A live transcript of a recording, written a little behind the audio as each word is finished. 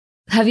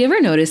Have you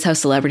ever noticed how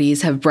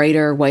celebrities have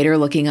brighter, whiter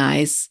looking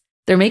eyes?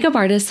 Their makeup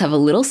artists have a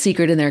little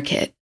secret in their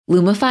kit: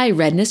 Lumify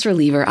Redness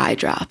Reliever Eye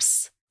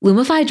Drops.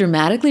 Lumify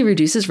dramatically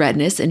reduces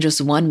redness in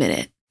just 1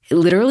 minute. It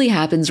literally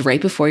happens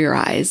right before your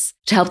eyes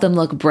to help them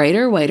look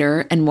brighter,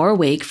 whiter, and more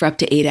awake for up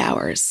to 8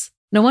 hours.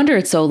 No wonder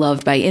it's so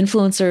loved by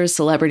influencers,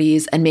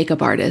 celebrities, and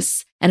makeup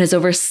artists, and has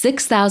over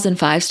 6,000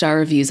 5-star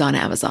reviews on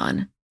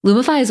Amazon.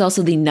 Lumify is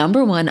also the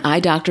 #1 eye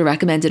doctor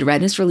recommended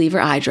redness reliever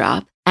eye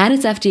drop, and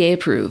it's FDA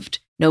approved.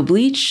 No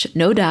bleach,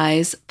 no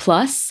dyes,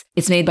 plus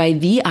it's made by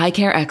the eye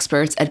care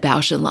experts at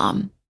Bausch &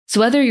 Lomb. So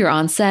whether you're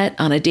on set,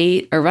 on a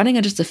date, or running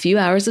on just a few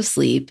hours of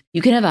sleep,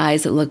 you can have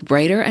eyes that look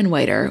brighter and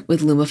whiter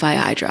with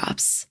Lumify eye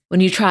drops.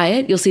 When you try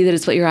it, you'll see that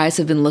it's what your eyes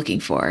have been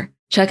looking for.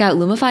 Check out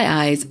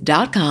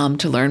LumifyEyes.com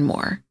to learn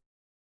more.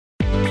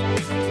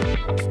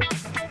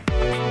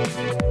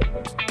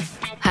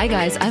 Hi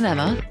guys, I'm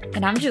Emma.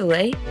 And I'm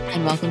Julie.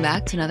 And welcome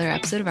back to another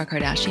episode of our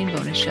Kardashian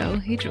bonus show.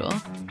 Hey, Jewel.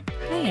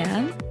 Hi,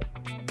 Em.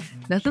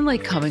 Nothing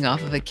like coming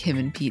off of a Kim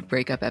and Pete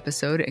breakup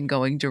episode and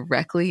going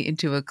directly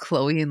into a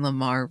Khloé and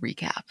Lamar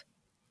recap.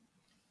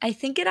 I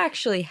think it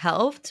actually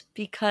helped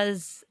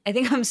because I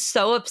think I'm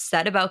so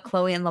upset about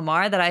Khloé and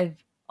Lamar that I've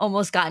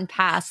almost gotten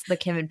past the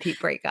Kim and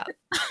Pete breakup.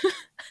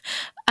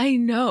 I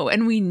know.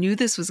 And we knew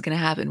this was going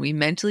to happen. We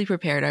mentally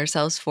prepared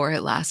ourselves for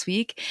it last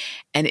week,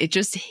 and it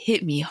just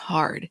hit me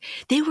hard.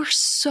 They were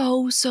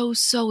so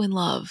in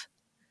love.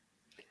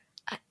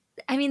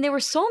 I mean, they were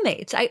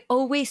soulmates. I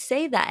always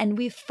say that. And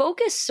we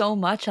focused so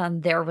much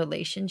on their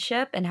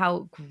relationship and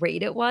how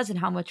great it was and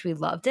how much we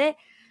loved it.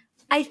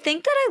 I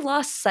think that I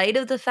lost sight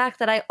of the fact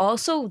that I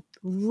also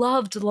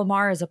loved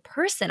Lamar as a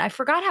person. I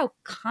forgot how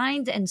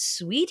kind and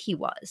sweet he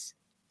was.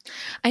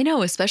 I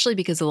know, especially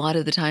because a lot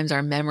of the times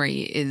our memory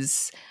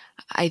is,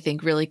 I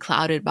think, really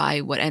clouded by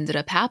what ended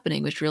up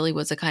happening, which really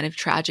was a kind of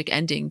tragic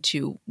ending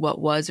to what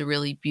was a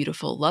really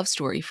beautiful love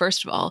story,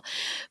 first of all.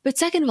 But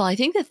second of all, I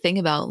think the thing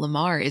about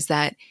Lamar is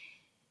that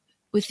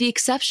with the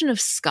exception of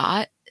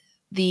Scott,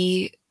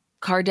 the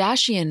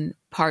Kardashian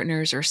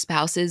partners or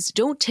spouses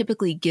don't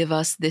typically give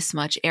us this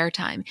much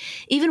airtime.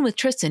 Even with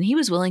Tristan, he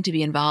was willing to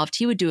be involved.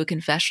 He would do a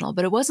confessional,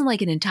 but it wasn't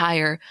like an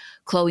entire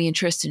Khloé and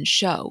Tristan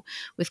show.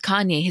 With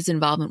Kanye, his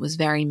involvement was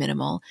very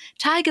minimal.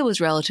 Tyga was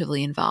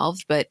relatively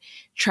involved, but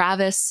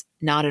Travis,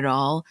 not at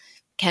all.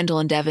 Kendall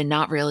and Devin,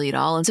 not really at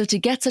all. And so to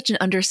get such an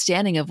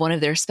understanding of one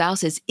of their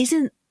spouses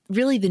isn't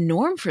really the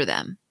norm for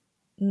them.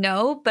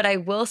 No, but I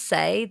will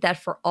say that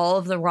for all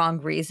of the wrong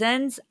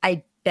reasons,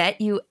 I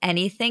bet you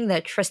anything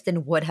that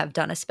Tristan would have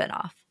done a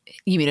spinoff.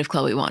 You mean if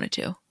Khloé wanted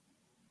to?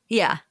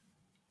 Yeah.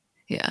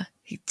 Yeah,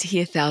 he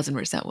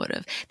 1,000% would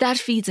have. That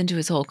feeds into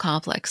his whole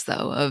complex,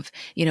 though, of,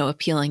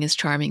 appealing as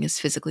charming as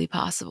physically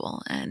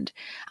possible. And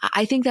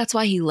I think that's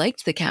why he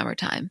liked the camera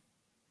time.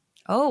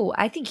 Oh,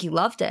 I think he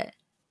loved it.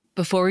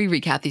 Before we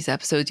recap these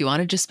episodes, you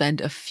want to just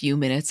spend a few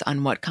minutes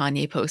on what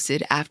Kanye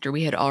posted after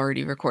we had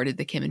already recorded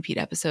the Kim and Pete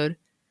episode?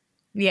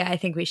 Yeah, I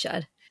think we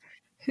should.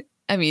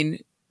 I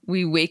mean,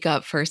 we wake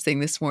up first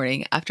thing this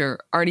morning after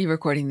already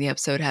recording the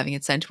episode, having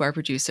it sent to our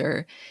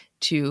producer,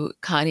 to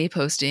Kanye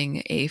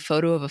posting a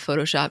photo of a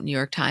Photoshopped New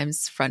York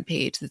Times front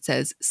page that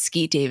says,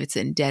 Skeet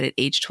Davidson dead at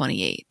age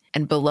 28.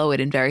 And below it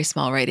in very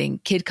small writing,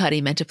 Kid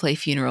Cudi meant to play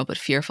funeral but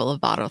fearful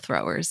of bottle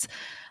throwers.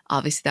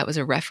 Obviously, that was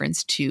a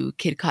reference to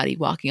Kid Cudi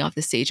walking off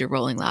the stage at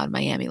Rolling Loud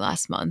Miami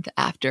last month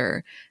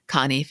after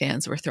Kanye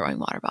fans were throwing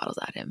water bottles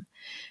at him.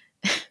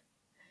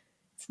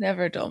 It's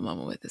never a dull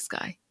moment with this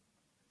guy.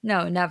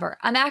 No, never.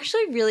 I'm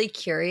actually really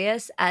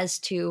curious as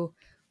to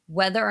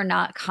whether or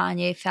not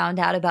Kanye found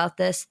out about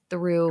this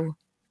through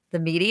the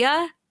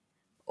media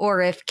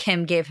or if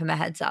Kim gave him a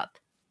heads up.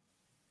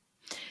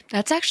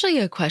 That's actually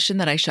a question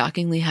that I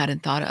shockingly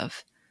hadn't thought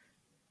of.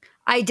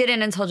 I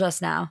didn't until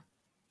just now.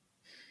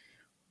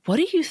 What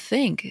do you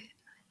think?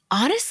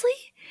 Honestly,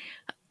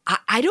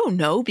 I don't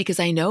know,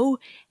 because I know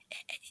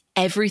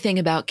everything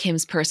about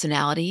Kim's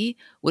personality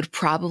would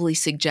probably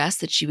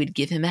suggest that she would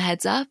give him a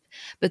heads up,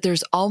 but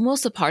there's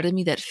almost a part of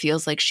me that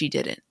feels like she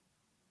didn't.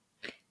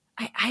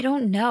 I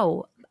don't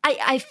know.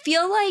 I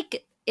feel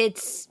like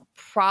it's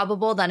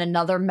probable that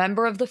another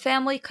member of the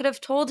family could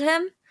have told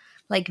him.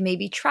 Like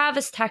maybe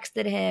Travis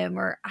texted him,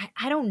 or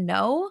I don't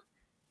know.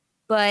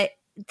 But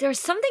there's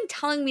something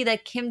telling me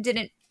that Kim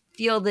didn't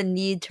feel the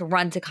need to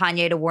run to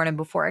Kanye to warn him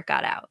before it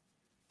got out.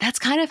 That's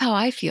kind of how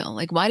I feel.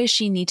 Like, why does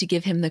she need to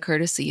give him the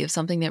courtesy of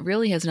something that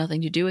really has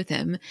nothing to do with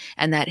him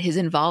and that his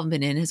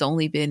involvement in has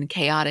only been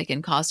chaotic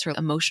and caused her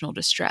emotional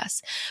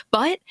distress?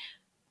 But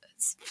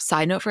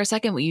side note for a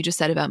second, what you just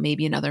said about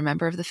maybe another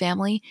member of the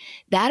family,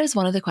 that is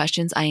one of the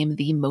questions I am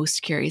the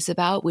most curious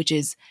about, which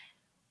is,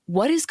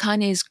 what is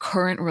Kanye's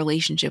current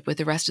relationship with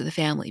the rest of the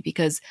family?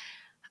 Because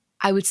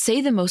I would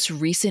say the most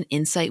recent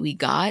insight we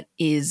got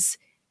is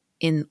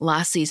in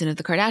last season of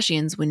the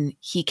Kardashians, when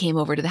he came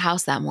over to the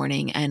house that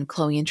morning and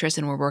Khloé and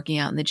Tristan were working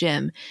out in the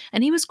gym,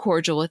 and he was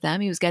cordial with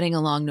them. He was getting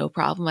along no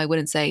problem. I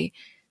wouldn't say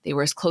they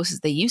were as close as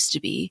they used to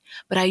be,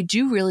 but I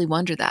do really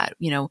wonder that,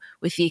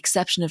 with the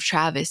exception of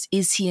Travis,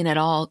 is he in at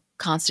all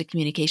constant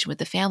communication with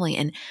the family?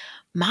 And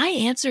my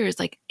answer is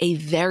like a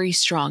very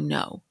strong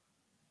no.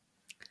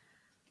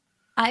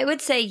 I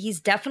would say he's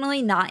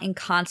definitely not in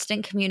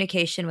constant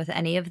communication with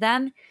any of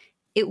them.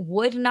 It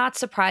would not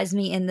surprise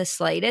me in the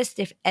slightest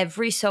if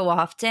every so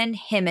often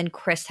him and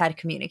Kris had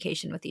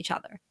communication with each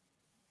other.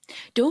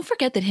 Don't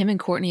forget that him and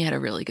Kourtney had a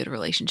really good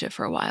relationship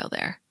for a while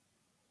there.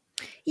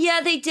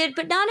 Yeah, they did,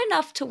 but not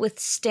enough to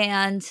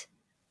withstand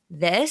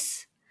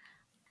this.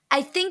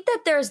 I think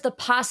that there's the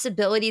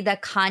possibility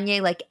that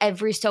Kanye, like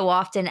every so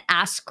often,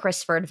 asks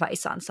Kris for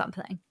advice on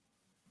something.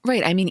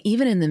 Right. I mean,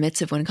 even in the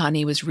midst of when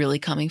Kanye was really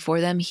coming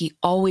for them, he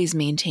always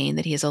maintained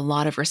that he has a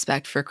lot of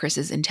respect for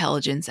Kris's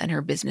intelligence and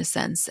her business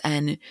sense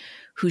and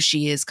who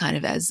she is kind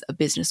of as a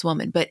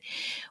businesswoman. But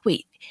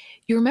wait,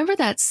 you remember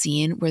that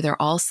scene where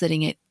they're all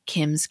sitting at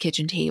Kim's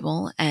kitchen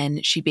table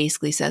and she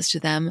basically says to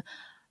them,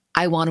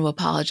 I want to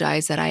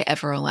apologize that I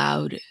ever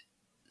allowed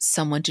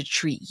someone to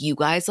treat you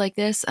guys like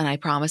this, and I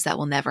promise that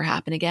will never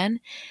happen again.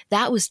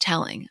 That was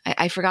telling.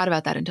 I forgot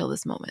about that until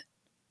this moment.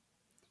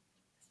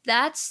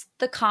 That's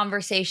the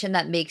conversation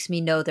that makes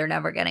me know they're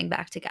never getting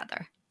back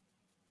together.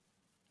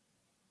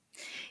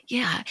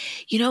 Yeah.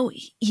 You know,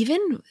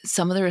 even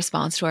some of the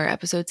response to our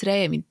episode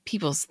today, I mean,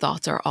 people's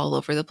thoughts are all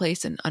over the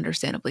place, and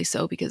understandably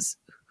so, because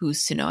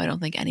who's to know? I don't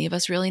think any of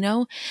us really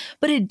know.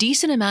 But a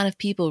decent amount of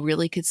people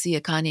really could see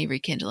a Kanye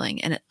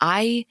rekindling. And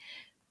I,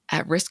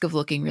 at risk of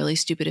looking really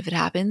stupid if it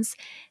happens,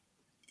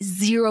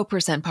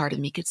 0% part of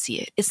me could see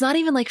it. It's not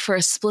even like for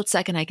a split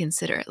second I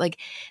consider it. Like,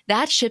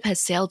 that ship has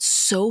sailed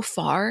so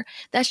far.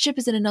 That ship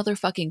is in another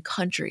fucking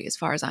country as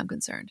far as I'm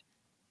concerned.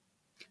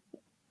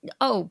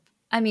 Oh,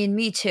 I mean,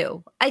 me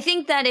too. I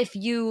think that if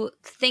you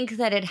think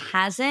that it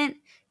hasn't,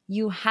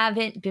 you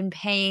haven't been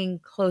paying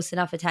close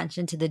enough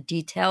attention to the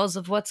details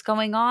of what's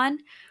going on,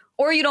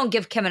 or you don't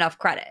give Kim enough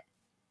credit.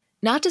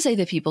 Not to say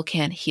that people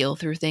can't heal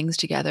through things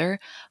together,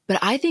 but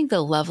I think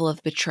the level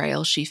of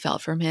betrayal she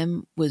felt from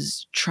him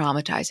was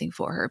traumatizing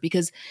for her,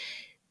 because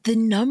the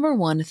number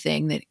one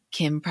thing that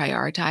Kim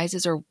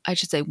prioritizes, or I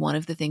should say one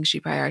of the things she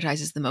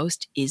prioritizes the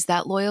most, is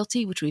that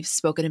loyalty, which we've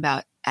spoken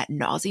about ad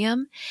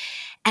nauseum.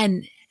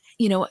 And,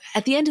 you know,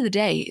 at the end of the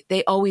day,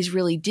 they always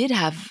really did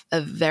have a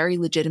very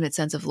legitimate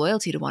sense of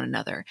loyalty to one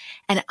another.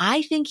 And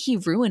I think he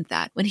ruined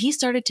that when he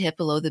started to hit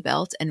below the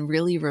belt and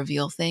really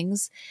reveal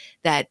things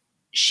that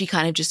she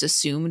kind of just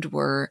assumed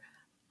were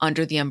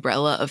under the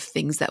umbrella of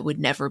things that would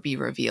never be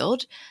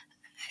revealed.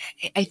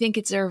 I think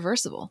it's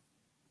irreversible.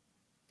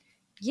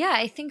 Yeah,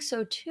 I think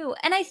so too.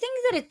 And I think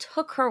that it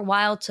took her a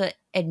while to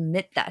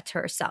admit that to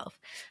herself.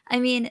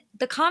 I mean,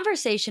 the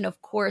conversation, of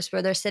course,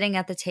 where they're sitting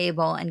at the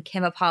table and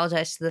Kim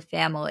apologized to the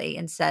family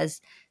and says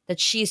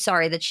that she's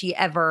sorry that she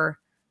ever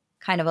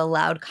kind of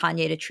allowed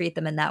Kanye to treat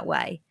them in that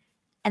way.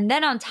 And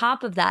then on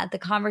top of that, the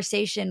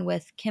conversation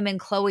with Kim and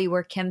Khloé,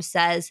 where Kim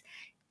says,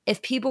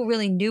 if people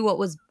really knew what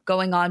was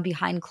going on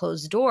behind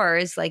closed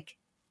doors, like,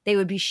 they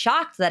would be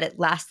shocked that it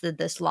lasted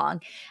this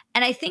long.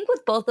 And I think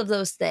with both of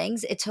those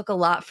things, it took a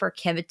lot for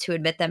Kim to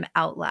admit them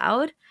out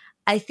loud.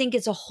 I think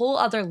it's a whole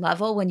other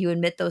level when you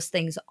admit those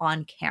things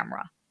on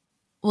camera.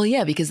 Well,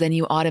 yeah, because then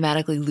you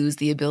automatically lose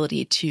the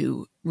ability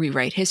to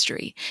rewrite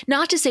history.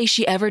 Not to say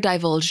she ever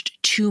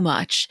divulged too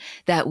much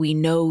that we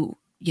know,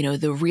 you know,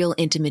 the real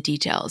intimate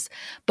details.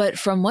 But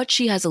from what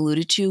she has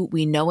alluded to,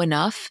 we know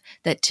enough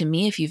that, to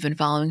me, if you've been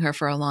following her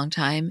for a long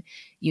time,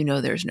 you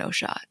know there's no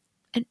shot.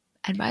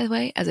 And by the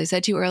way, as I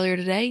said to you earlier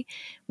today,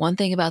 one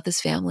thing about this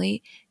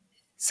family,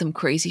 some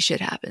crazy shit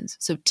happens.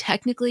 So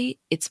technically,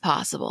 it's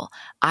possible.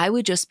 I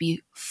would just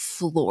be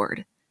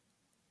floored.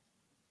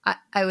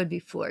 I would be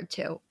floored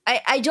too.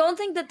 I don't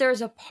think that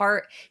there's a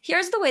part.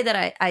 Here's the way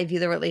that I view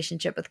the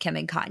relationship with Kim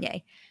and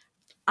Kanye.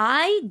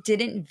 I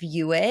didn't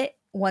view it,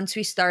 once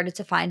we started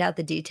to find out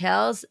the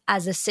details,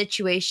 as a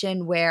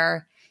situation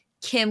where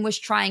Kim was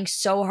trying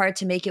so hard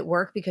to make it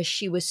work because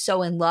she was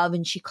so in love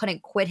and she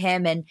couldn't quit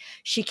him and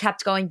she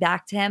kept going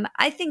back to him.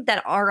 I think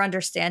that our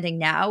understanding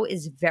now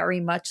is very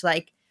much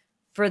like,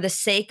 for the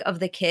sake of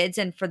the kids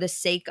and for the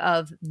sake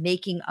of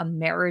making a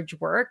marriage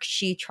work,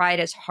 she tried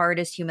as hard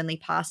as humanly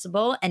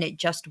possible and it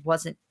just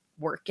wasn't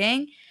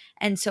working.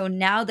 And so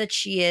now that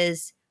she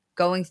is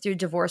going through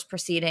divorce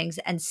proceedings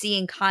and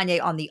seeing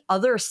Kanye on the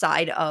other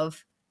side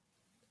of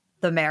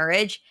the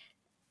marriage,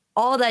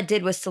 all that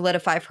did was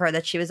solidify for her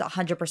that she was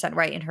 100%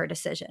 right in her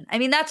decision. I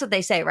mean, that's what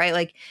they say, right?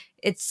 Like,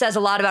 it says a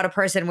lot about a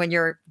person when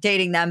you're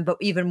dating them, but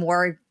even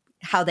more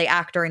how they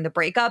act during the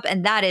breakup.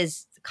 And that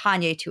is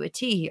Kanye to a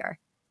T here.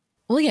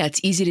 Well, yeah, it's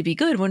easy to be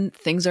good when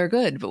things are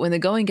good, but when the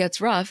going gets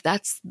rough,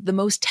 that's the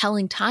most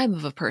telling time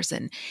of a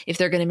person. If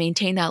they're going to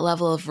maintain that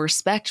level of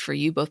respect for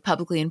you, both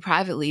publicly and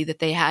privately, that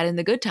they had in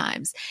the good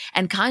times.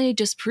 And Kanye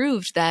just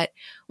proved that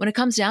when it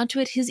comes down to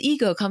it, his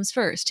ego comes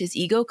first. His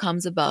ego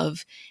comes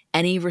above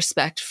any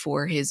respect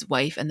for his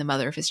wife and the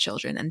mother of his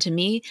children. And to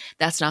me,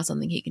 that's not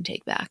something he can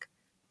take back.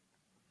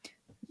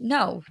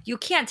 No, you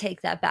can't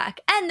take that back.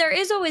 And there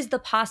is always the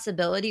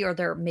possibility, or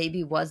there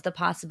maybe was the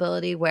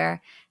possibility,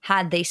 where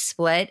had they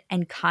split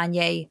and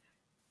Kanye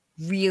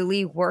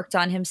really worked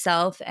on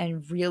himself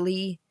and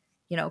really,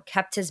 you know,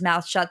 kept his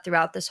mouth shut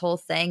throughout this whole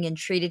thing and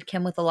treated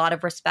Kim with a lot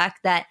of respect,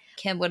 that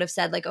Kim would have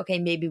said, like, okay,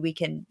 maybe we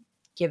can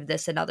give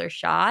this another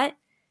shot.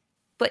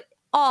 But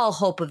all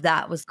hope of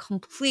that was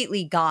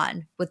completely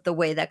gone with the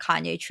way that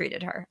Kanye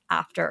treated her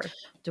after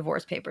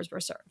divorce papers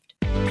were served.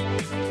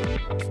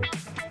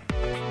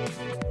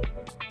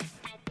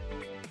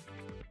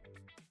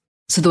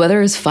 So the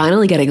weather is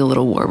finally getting a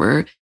little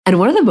warmer. And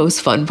one of the most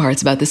fun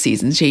parts about the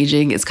seasons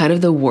changing is kind of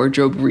the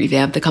wardrobe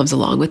revamp that comes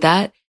along with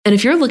that. And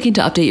if you're looking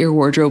to update your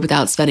wardrobe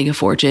without spending a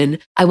fortune,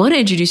 I want to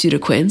introduce you to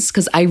Quince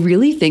because I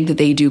really think that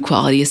they do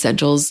quality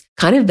essentials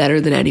kind of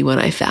better than anyone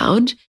I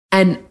found.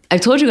 And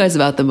I've told you guys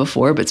about them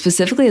before, but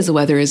specifically as the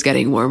weather is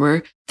getting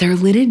warmer, their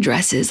linen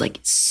dresses, like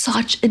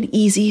such an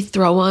easy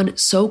throw on,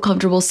 so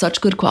comfortable,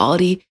 such good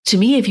quality. To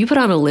me, if you put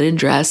on a linen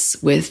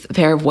dress with a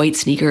pair of white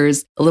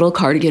sneakers, a little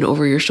cardigan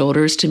over your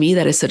shoulders, to me,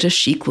 that is such a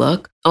chic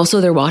look.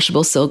 Also, their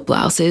washable silk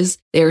blouses,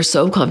 they are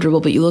so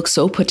comfortable, but you look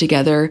so put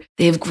together.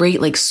 They have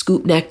great like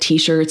scoop neck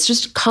t-shirts,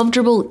 just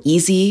comfortable,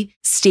 easy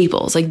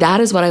staples. Like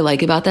that is what I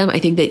like about them. I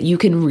think that you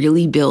can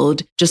really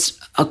build just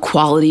a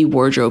quality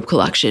wardrobe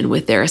collection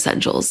with their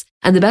essentials.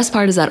 And the best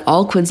part is that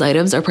all Quince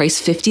items are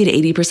priced 50 to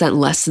 80%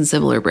 less than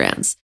similar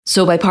brands.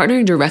 So by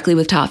partnering directly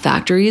with top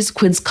factories,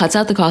 Quince cuts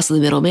out the cost of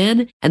the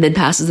middleman and then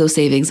passes those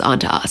savings on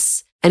to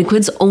us. And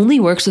Quince only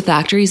works with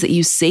factories that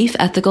use safe,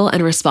 ethical,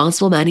 and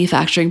responsible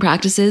manufacturing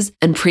practices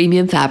and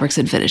premium fabrics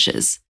and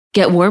finishes.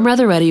 Get warm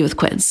weather ready with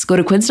Quince. Go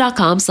to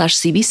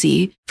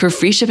quince.com/CBC for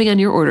free shipping on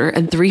your order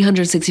and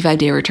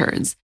 365-day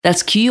returns.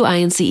 That's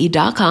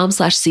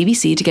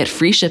QUINCE.com/CBC to get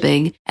free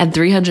shipping and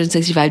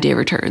 365-day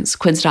returns.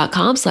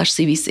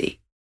 Quince.com/CBC.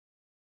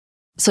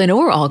 So I know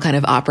we're all kind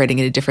of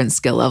operating at a different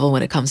skill level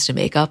when it comes to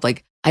makeup.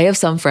 Like I have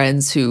some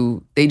friends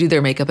who they do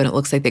their makeup and it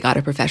looks like they got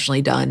it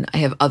professionally done. I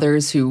have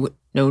others who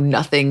know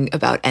nothing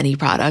about any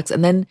products.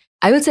 And then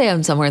I would say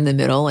I'm somewhere in the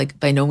middle. Like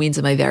by no means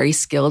am I very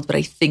skilled, but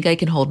I think I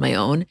can hold my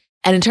own.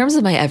 And in terms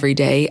of my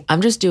everyday,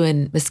 I'm just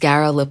doing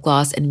mascara, lip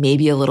gloss, and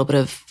maybe a little bit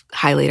of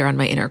highlighter on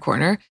my inner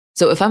corner.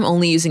 So if I'm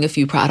only using a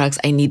few products,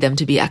 I need them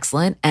to be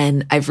excellent.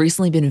 And I've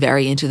recently been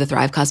very into the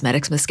Thrive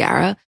Cosmetics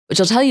mascara, which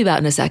I'll tell you about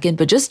in a second,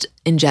 but just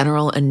in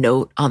general, a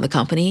note on the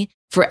company.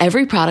 For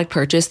every product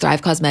purchase,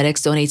 Thrive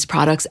Cosmetics donates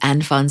products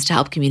and funds to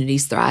help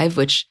communities thrive,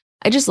 which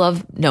I just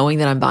love knowing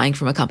that I'm buying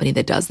from a company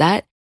that does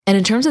that. And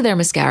in terms of their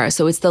mascara,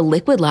 so it's the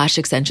Liquid Lash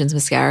Extensions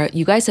mascara.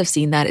 You guys have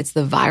seen that. It's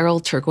the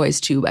viral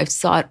turquoise tube. I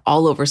saw it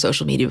all over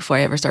social media before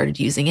I ever started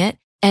using it.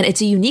 And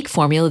it's a unique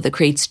formula that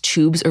creates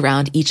tubes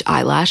around each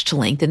eyelash to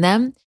lengthen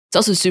them. It's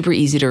also super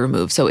easy to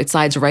remove. So it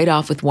slides right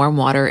off with warm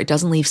water. It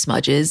doesn't leave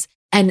smudges.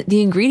 And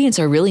the ingredients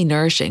are really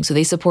nourishing. So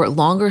they support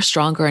longer,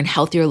 stronger, and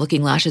healthier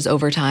looking lashes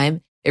over time.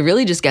 It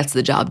really just gets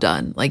the job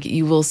done. Like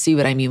you will see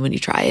what I mean when you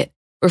try it.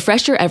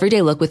 Refresh your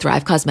everyday look with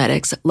Thrive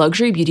Cosmetics,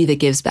 luxury beauty that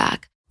gives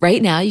back.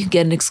 Right now, you can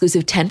get an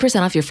exclusive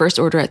 10% off your first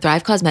order at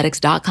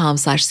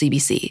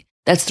thrivecosmetics.com/CBC.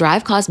 That's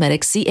Thrive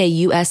Cosmetics,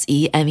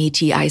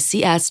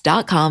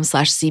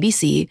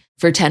 CAUSEMETICS.com/CBC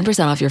for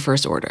 10% off your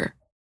first order.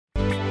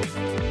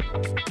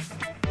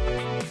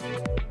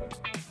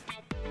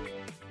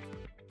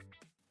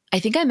 I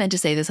think I meant to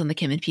say this on the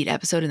Kim and Pete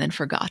episode and then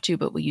forgot to,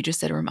 but what you just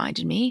said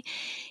reminded me.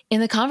 In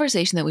the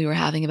conversation that we were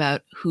having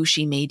about who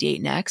she may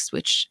date next,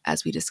 which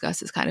as we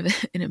discussed is kind of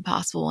an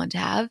impossible one to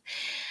have,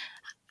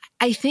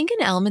 I think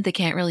an element that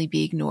can't really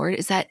be ignored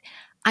is that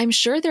I'm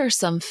sure there's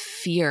some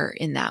fear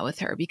in that with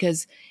her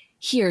because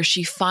here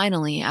she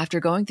finally,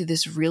 after going through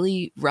this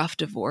really rough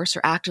divorce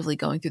or actively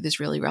going through this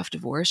really rough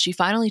divorce, she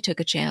finally took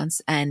a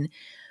chance and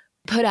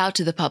put out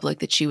to the public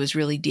that she was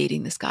really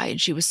dating this guy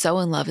and she was so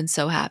in love and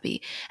so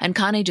happy. And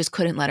Kanye just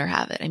couldn't let her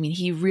have it. I mean,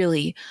 he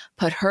really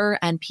put her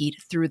and Pete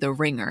through the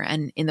ringer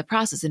and in the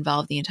process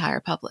involved the entire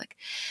public.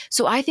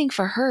 So I think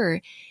for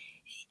her,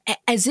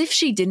 as if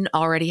she didn't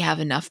already have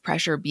enough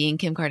pressure being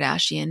Kim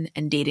Kardashian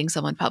and dating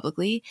someone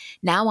publicly,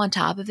 now on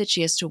top of it,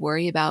 she has to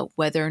worry about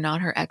whether or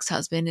not her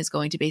ex-husband is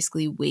going to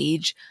basically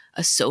wage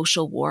a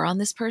social war on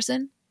this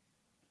person.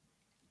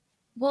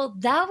 Well,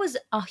 that was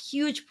a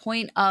huge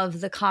point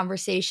of the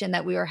conversation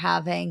that we were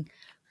having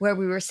where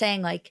we were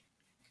saying, like,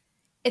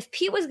 if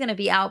Pete was going to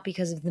be out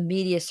because of the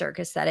media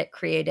circus that it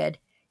created,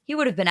 he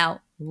would have been out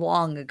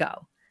long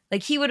ago.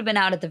 Like, he would have been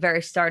out at the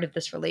very start of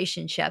this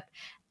relationship.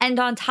 And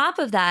on top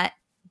of that,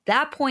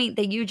 that point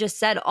that you just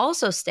said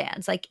also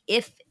stands. Like,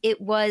 if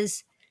it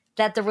was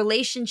that the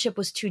relationship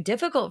was too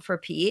difficult for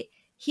Pete,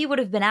 he would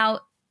have been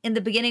out in the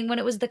beginning when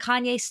it was the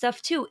Kanye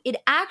stuff too. It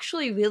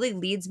actually really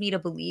leads me to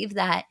believe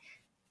that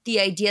the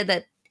idea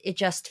that it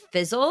just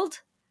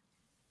fizzled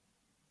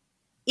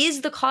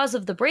is the cause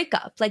of the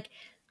breakup. Like,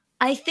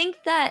 I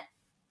think that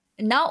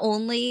not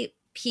only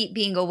Pete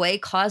being away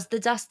caused the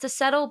dust to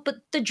settle, but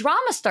the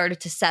drama started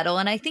to settle.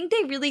 And I think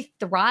they really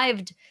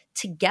thrived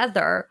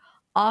together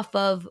off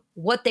of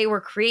what they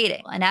were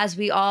creating. And as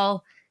we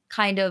all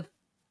kind of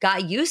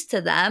got used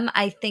to them,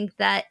 I think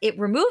that it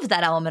removed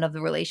that element of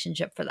the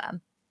relationship for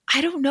them. I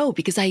don't know,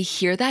 because I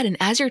hear that. And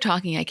as you're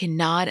talking, I can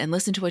nod and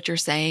listen to what you're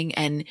saying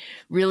and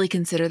really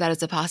consider that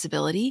as a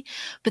possibility.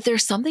 But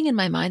there's something in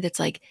my mind that's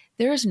like,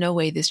 there is no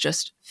way this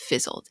just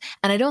fizzled.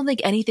 And I don't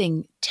think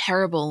anything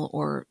terrible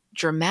or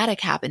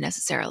dramatic happened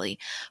necessarily.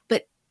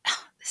 But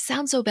this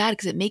sounds so bad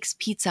because it makes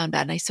Pete sound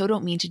bad. And I so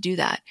don't mean to do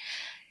that.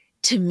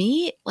 To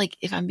me, like,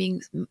 if I'm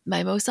being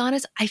my most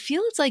honest, I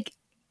feel it's like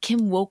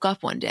Kim woke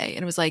up one day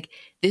and was like,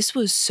 this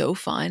was so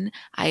fun.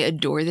 I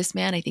adore this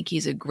man. I think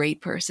he's a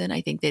great person.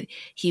 I think that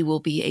he will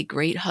be a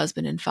great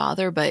husband and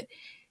father, but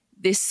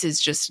this is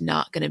just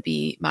not going to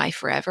be my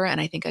forever. And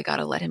I think I got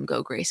to let him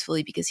go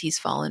gracefully because he's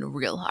fallen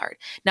real hard.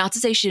 Not to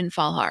say she didn't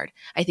fall hard.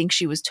 I think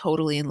she was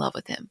totally in love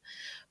with him.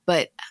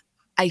 But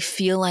I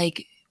feel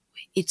like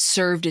it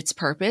served its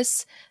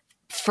purpose.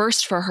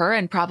 First for her,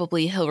 and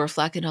probably he'll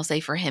reflect and he'll say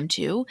for him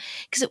too,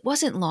 because it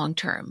wasn't long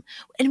term.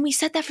 And we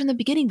said that from the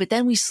beginning, but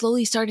then we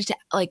slowly started to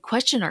like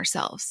question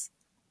ourselves.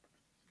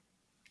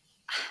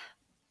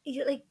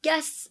 Like,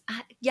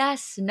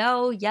 yes,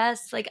 no,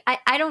 yes. Like,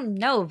 I don't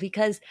know,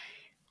 because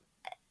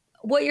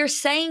what you're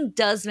saying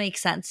does make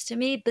sense to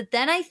me. But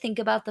then I think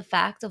about the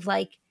fact of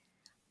like,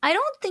 I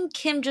don't think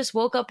Kim just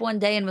woke up one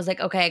day and was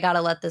like, okay, I got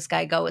to let this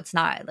guy go. It's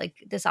not like,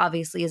 this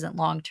obviously isn't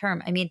long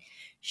term. I mean,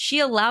 she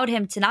allowed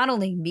him to not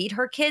only meet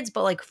her kids,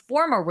 but like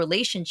form a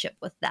relationship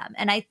with them.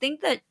 And I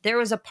think that there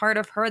was a part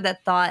of her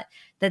that thought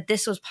that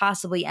this was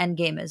possibly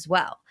endgame as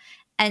well.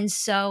 And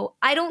so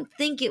I don't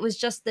think it was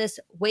just this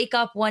wake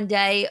up one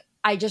day,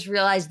 I just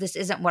realized this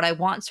isn't what I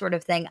want sort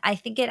of thing. I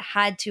think it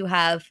had to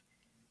have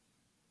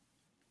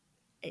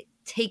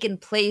taken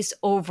place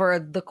over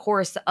the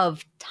course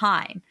of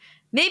time.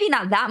 Maybe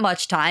not that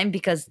much time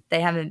because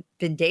they haven't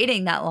been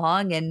dating that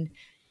long. And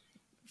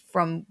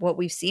from what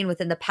we've seen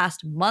within the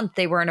past month,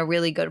 they were in a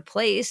really good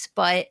place.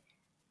 But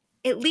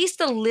at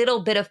least a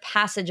little bit of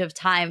passage of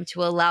time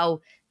to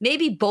allow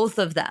maybe both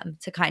of them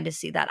to kind of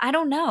see that. I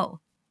don't know.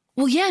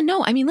 Well, yeah,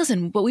 no. I mean,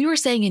 listen, what we were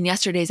saying in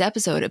yesterday's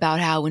episode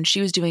about how when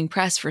she was doing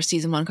press for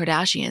season 1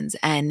 Kardashians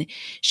and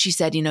she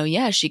said,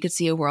 yeah, she could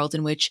see a world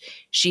in which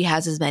she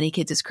has as many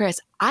kids as Kris.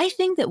 I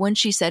think that when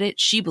she said it,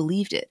 she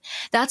believed it.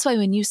 That's why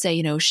when you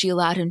say, she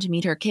allowed him to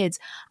meet her kids,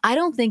 I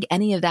don't think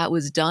any of that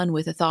was done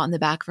with a thought in the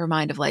back of her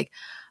mind of like,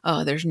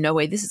 oh, there's no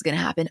way this is going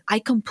to happen. I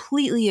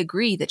completely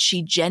agree that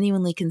she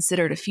genuinely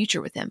considered a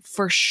future with him,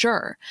 for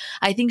sure.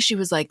 I think she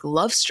was like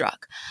love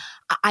struck.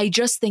 I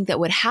just think that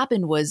what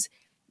happened was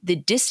the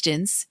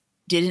distance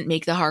didn't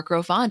make the heart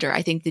grow fonder.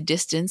 I think the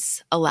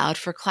distance allowed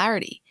for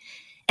clarity.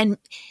 And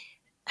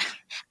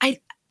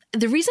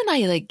the reason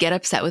I like get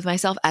upset with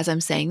myself as I'm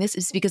saying this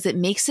is because it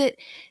makes it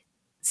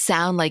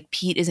sound like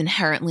Pete is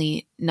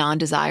inherently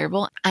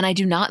non-desirable. And I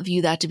do not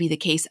view that to be the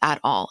case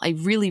at all. I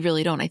really,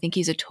 really don't. I think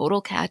he's a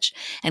total catch.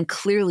 And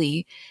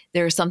clearly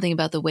there is something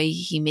about the way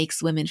he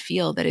makes women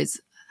feel that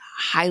is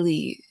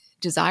highly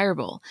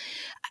desirable.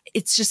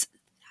 It's just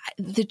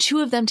the two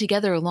of them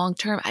together long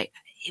term,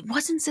 it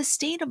wasn't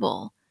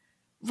sustainable,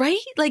 right?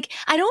 Like,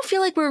 I don't feel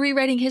like we're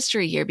rewriting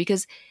history here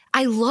because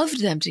I loved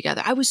them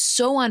together. I was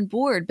so on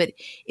board, but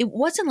it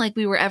wasn't like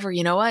we were ever,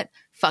 you know what?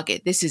 Fuck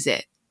it. This is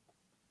it.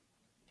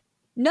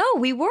 No,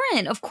 we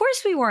weren't. Of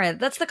course we weren't.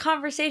 That's the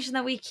conversation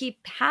that we keep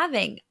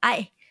having.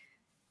 I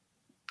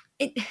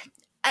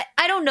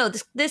don't know.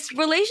 This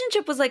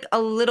relationship was like a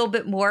little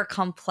bit more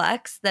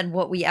complex than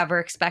what we ever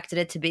expected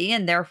it to be.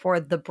 And therefore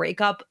the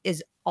breakup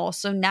is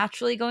also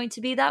naturally going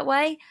to be that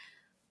way.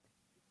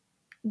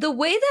 The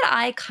way that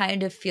I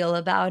kind of feel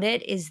about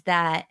it is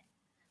that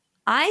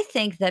I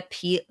think that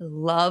Pete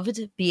loved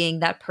being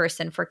that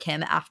person for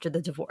Kim after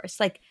the divorce.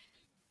 Like,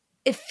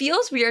 it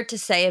feels weird to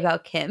say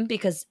about Kim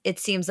because it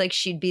seems like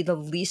she'd be the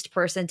least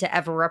person to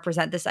ever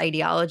represent this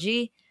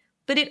ideology.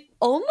 But it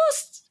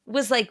almost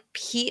was like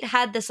Pete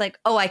had this like,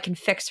 oh, I can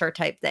fix her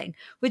type thing,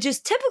 which is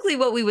typically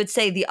what we would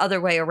say the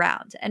other way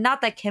around. And not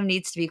that Kim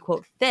needs to be,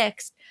 quote,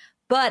 fixed,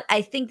 but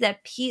I think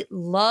that Pete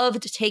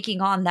loved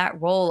taking on that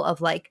role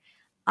of like,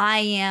 I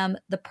am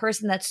the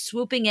person that's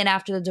swooping in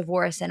after the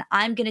divorce and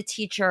I'm going to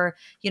teach her,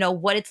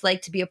 what it's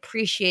like to be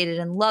appreciated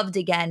and loved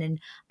again. And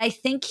I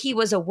think he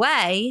was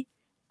away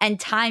and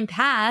time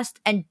passed,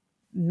 and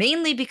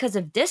mainly because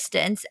of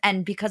distance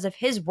and because of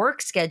his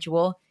work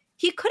schedule,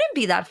 he couldn't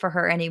be that for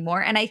her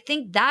anymore. And I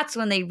think that's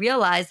when they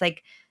realized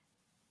like,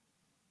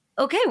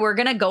 okay, we're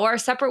going to go our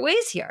separate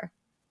ways here.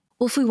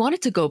 Well, if we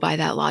wanted to go by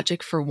that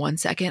logic for 1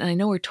 second, and I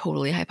know we're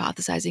totally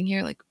hypothesizing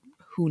here, like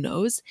who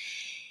knows?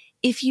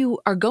 If you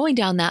are going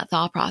down that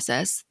thought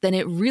process, then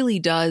it really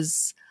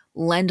does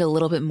lend a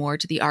little bit more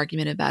to the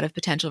argument about a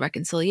potential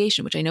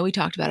reconciliation, which I know we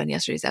talked about in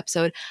yesterday's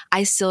episode.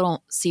 I still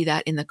don't see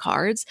that in the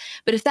cards.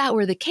 But if that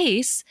were the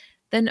case,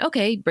 then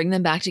okay, bring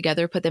them back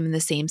together, put them in the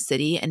same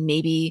city, and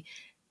maybe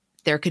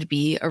there could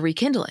be a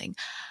rekindling.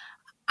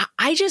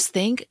 I just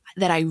think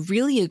that I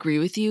really agree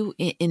with you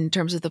in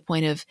terms of the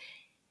point of,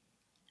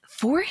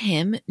 for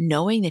him,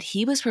 knowing that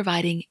he was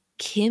providing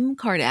Kim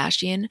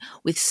Kardashian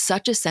with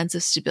such a sense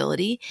of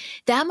stability,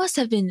 that must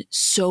have been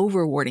so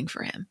rewarding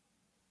for him.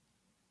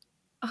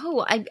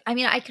 Oh, I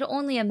mean, I could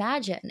only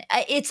imagine.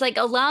 It's like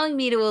allowing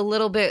me to a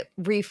little bit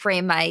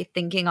reframe my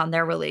thinking on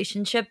their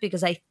relationship,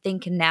 because I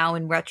think now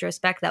in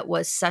retrospect, that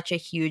was such a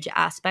huge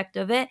aspect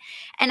of it.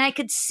 And I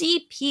could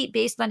see Pete,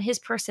 based on his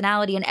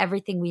personality and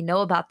everything we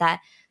know about that,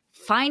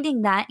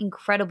 finding that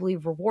incredibly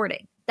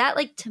rewarding. That,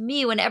 like, to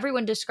me, when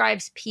everyone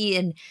describes Pete,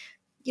 and,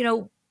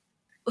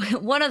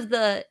 one of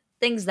the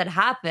things that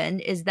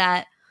happened is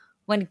that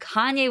when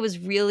Kanye was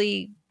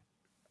really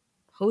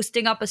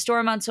hosting up a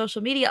storm on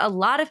social media, a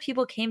lot of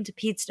people came to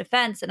Pete's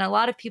defense and a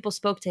lot of people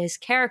spoke to his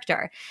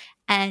character.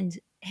 And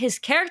his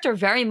character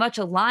very much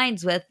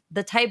aligns with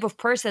the type of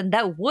person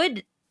that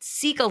would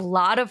seek a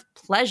lot of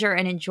pleasure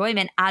and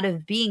enjoyment out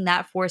of being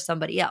that for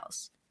somebody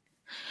else.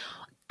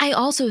 I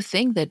also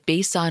think that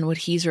based on what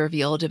he's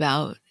revealed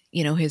about,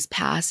 his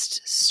past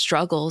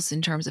struggles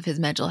in terms of his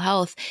mental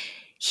health,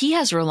 he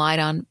has relied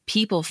on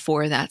people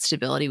for that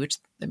stability, which,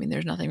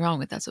 there's nothing wrong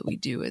with that's what we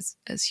do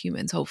as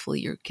humans. Hopefully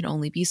you can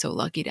only be so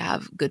lucky to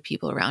have good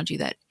people around you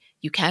that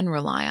you can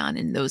rely on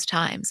in those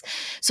times.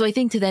 So I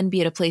think to then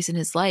be at a place in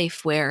his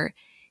life where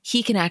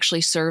he can actually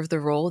serve the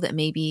role that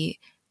maybe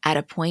at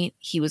a point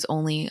he was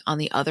only on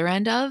the other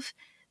end of,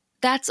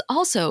 that's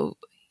also,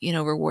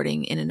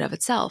 rewarding in and of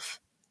itself.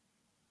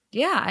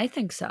 Yeah, I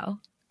think so.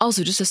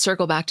 Also, just to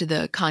circle back to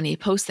the Kanye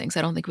post things,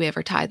 I don't think we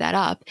ever tied that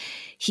up.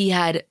 He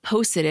had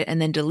posted it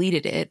and then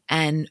deleted it.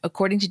 And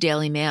according to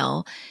Daily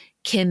Mail,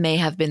 Kim may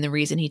have been the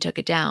reason he took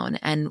it down.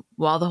 And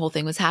while the whole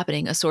thing was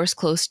happening, a source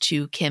close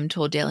to Kim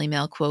told Daily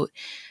Mail, quote,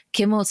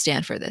 "Kim won't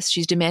stand for this.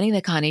 She's demanding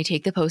that Kanye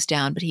take the post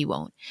down, but he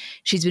won't.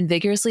 She's been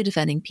vigorously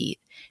defending Pete.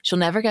 She'll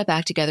never get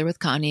back together with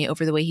Kanye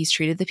over the way he's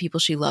treated the people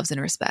she loves and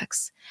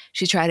respects.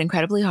 She's tried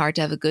incredibly hard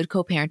to have a good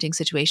co-parenting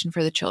situation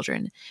for the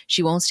children.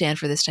 She won't stand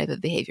for this type of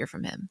behavior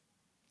from him."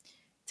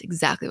 It's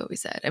exactly what we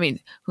said.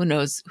 Who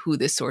knows who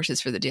this source is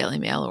for the Daily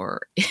Mail,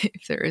 or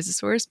if there is a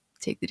source,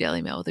 take the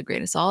Daily Mail with a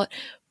grain of salt.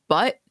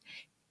 But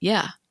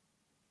yeah.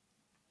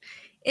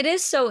 It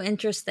is so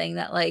interesting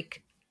that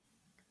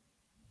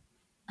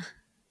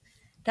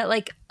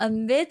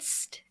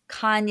amidst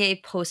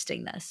Kanye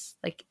posting this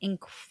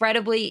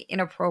incredibly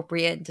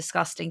inappropriate,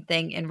 disgusting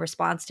thing in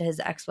response to his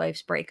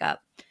ex-wife's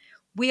breakup,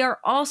 we are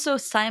also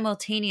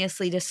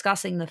simultaneously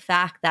discussing the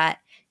fact that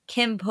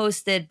Kim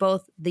posted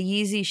both the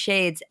Yeezy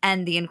shades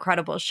and the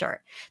Incredible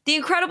shirt. The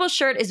Incredible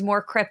shirt is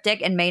more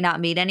cryptic and may not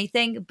mean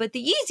anything, but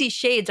the Yeezy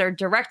shades are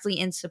directly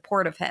in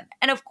support of him.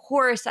 And of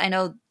course, I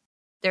know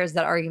there's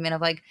that argument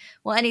of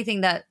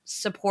anything that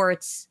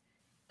supports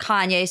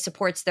Kanye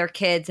supports their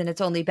kids and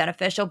it's only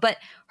beneficial. But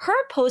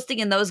her posting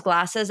in those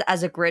glasses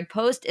as a grid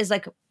post is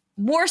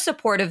more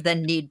supportive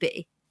than need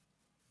be.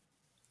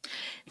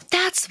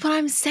 That's what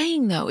I'm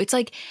saying, though. It's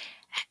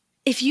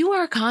if you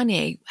are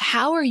Kanye,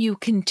 how are you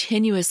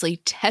continuously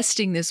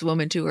testing this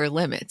woman to her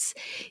limits?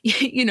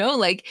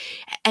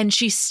 And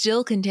she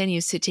still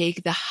continues to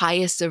take the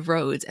highest of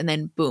roads and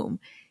then boom,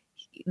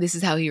 this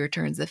is how he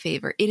returns the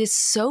favor. It is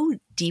so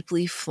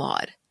deeply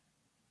flawed.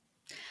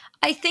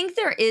 I think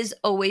there is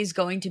always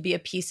going to be a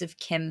piece of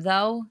Kim,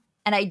 though,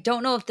 and I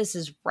don't know if this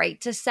is right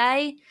to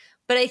say,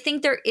 but I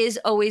think there is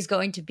always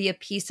going to be a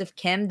piece of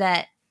Kim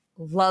that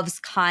loves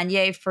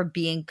Kanye for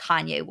being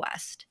Kanye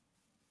West.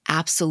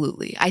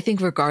 Absolutely. I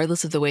think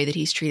regardless of the way that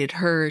he's treated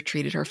her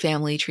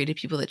family, treated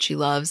people that she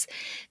loves,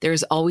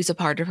 there's always a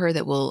part of her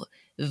that will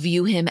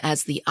view him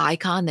as the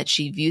icon that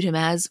she viewed him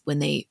as when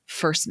they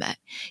first met,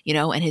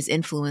 and his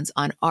influence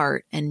on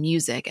art and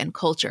music and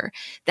culture.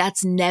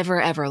 That's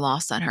never, ever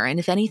lost on her. And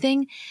if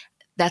anything,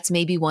 that's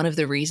maybe one of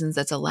the reasons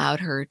that's allowed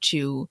her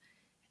to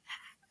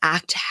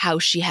act how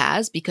she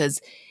has,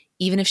 because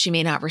even if she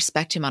may not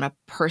respect him on a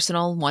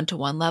personal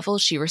one-to-one level,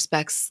 she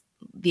respects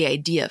the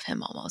idea of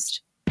him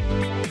almost.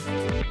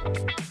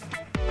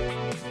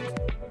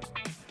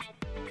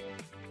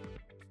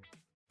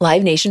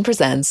 Live Nation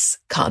presents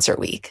Concert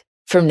Week.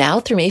 From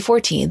now through May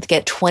 14th,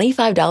 get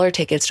 $25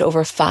 tickets to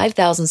over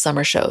 5,000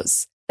 summer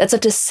shows. That's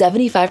up to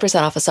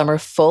 75% off a summer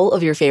full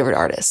of your favorite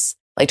artists,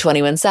 like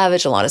 21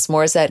 Savage, Alanis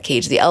Morissette,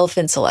 Cage the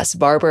Elephant, Celeste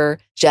Barber,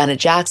 Janet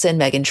Jackson,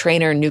 Meghan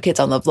Trainor, New Kids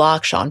on the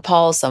Block, Sean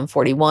Paul, Sum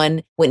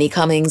 41, Whitney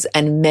Cummings,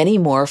 and many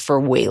more for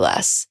way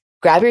less.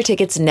 Grab your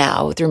tickets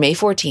now through May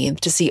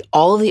 14th to see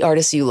all of the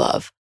artists you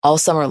love all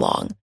summer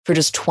long for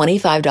just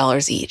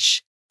 $25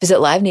 each. Visit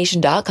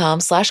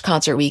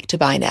livenation.com/Concert Week to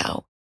buy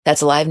now.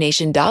 That's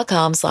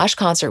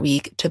livenation.com/Concert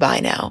Week to buy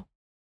now.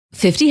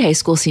 50 high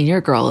school senior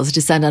girls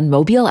descend on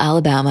Mobile,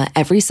 Alabama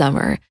every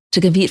summer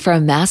to compete for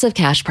a massive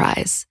cash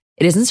prize.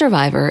 It isn't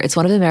Survivor, it's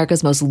one of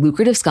America's most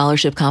lucrative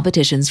scholarship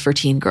competitions for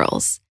teen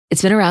girls.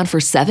 It's been around for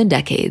 7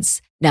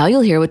 decades. Now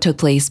you'll hear what took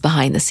place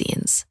behind the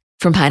scenes.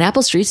 From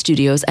Pineapple Street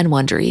Studios and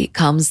Wondery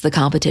comes The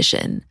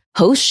Competition.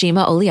 Host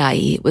Shima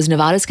Oliai was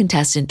Nevada's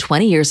contestant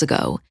 20 years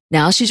ago.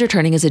 Now she's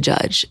returning as a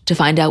judge to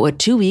find out what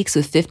 2 weeks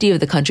with 50 of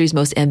the country's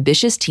most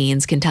ambitious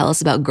teens can tell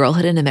us about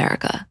girlhood in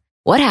America.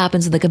 What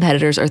happens when the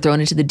competitors are thrown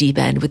into the deep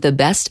end with the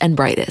best and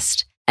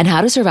brightest? And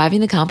how does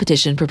surviving the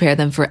competition prepare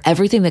them for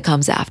everything that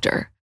comes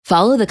after?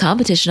 Follow The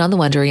Competition on the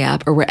Wondery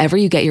app or wherever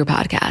you get your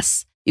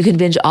podcasts. You can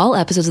binge all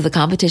episodes of The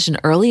Competition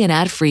early and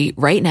ad-free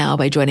right now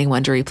by joining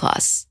Wondery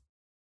Plus.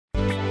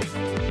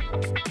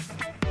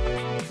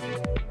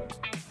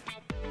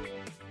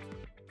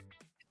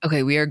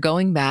 Okay, we are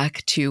going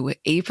back to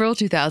April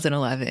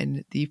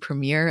 2011, the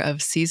premiere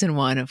of season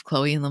 1 of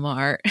Khloé and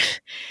Lamar.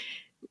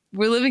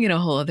 We're living in a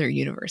whole other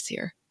universe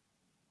here.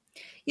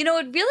 It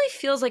really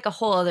feels like a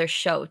whole other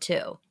show,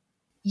 too.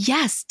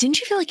 Yes. Didn't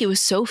you feel like it was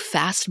so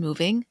fast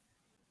moving?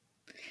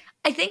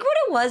 I think what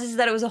it was is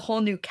that it was a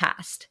whole new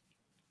cast.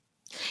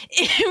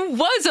 It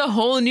was a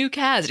whole new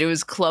cast. It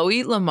was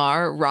Khloé,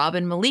 Lamar,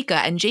 Robin, Malika,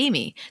 and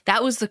Jamie.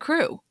 That was the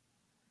crew.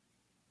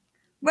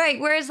 Right.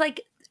 Whereas,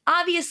 like,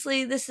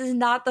 obviously, this is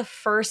not the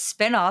first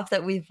spinoff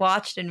that we've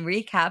watched and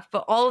recapped,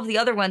 but all of the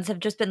other ones have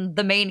just been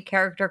the main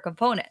character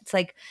components.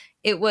 Like,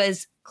 it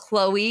was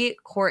Khloé,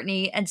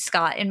 Kourtney, and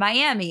Scott in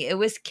Miami. It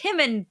was Kim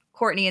and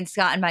Kourtney and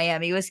Scott in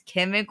Miami. It was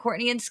Kim and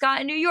Kourtney and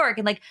Scott in New York.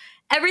 And, like,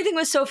 everything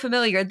was so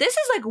familiar. This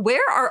is like,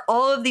 where are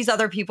all of these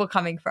other people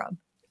coming from?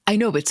 I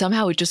know, but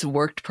somehow it just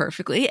worked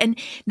perfectly. And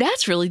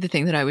that's really the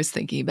thing that I was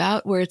thinking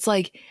about, where it's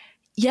like,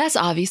 yes,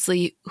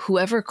 obviously,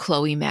 whoever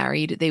Khloé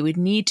married, they would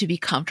need to be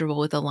comfortable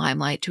with the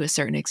limelight to a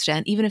certain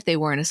extent, even if they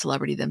weren't a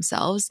celebrity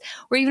themselves,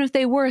 or even if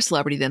they were a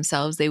celebrity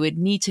themselves, they would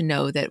need to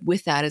know that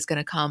with that is going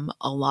to come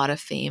a lot of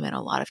fame and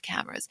a lot of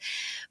cameras.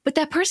 But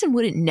that person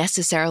wouldn't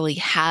necessarily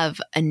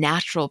have a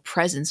natural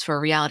presence for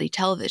reality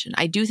television.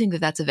 I do think that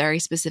that's a very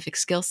specific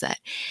skill set.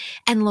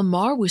 And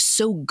Lamar was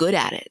so good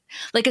at it.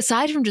 Like,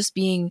 aside from just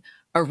being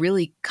a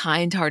really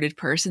kind-hearted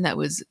person that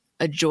was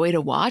a joy to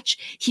watch,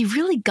 he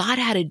really got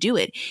how to do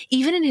it.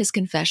 Even in his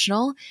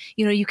confessional,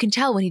 you can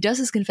tell when he does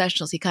his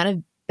confessionals, he kind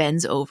of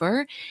bends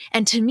over.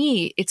 And to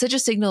me, it's such a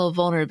signal of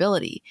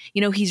vulnerability.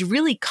 He's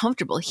really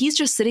comfortable. He's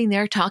just sitting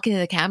there talking to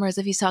the camera as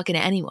if he's talking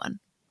to anyone.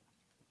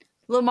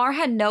 Lamar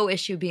had no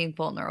issue being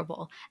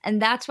vulnerable.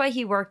 And that's why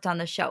he worked on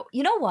the show.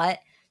 You know what?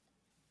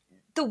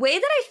 The way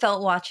that I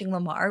felt watching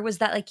Lamar was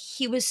that, like,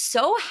 he was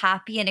so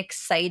happy and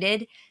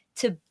excited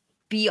to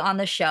be on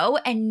the show,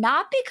 and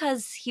not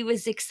because he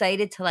was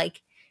excited to,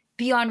 like,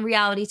 be on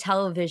reality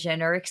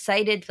television or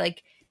excited,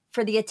 like,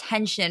 for the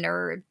attention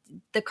or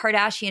the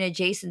Kardashian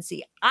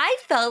adjacency. I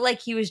felt like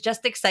he was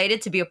just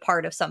excited to be a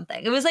part of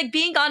something. It was like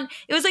being on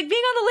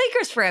the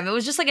Lakers for him. It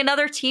was just like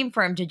another team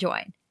for him to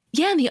join.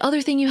 Yeah, and the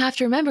other thing you have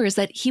to remember is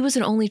that he was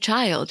an only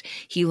child.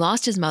 He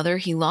lost his mother,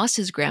 he lost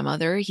his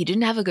grandmother, he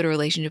didn't have a good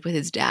relationship with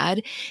his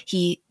dad.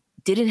 He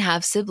didn't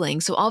have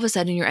siblings. So all of a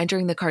sudden you're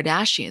entering the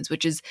Kardashians,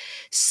 which is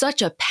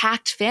such a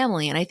packed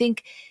family. And I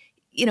think,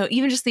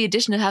 even just the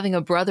addition of having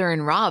a brother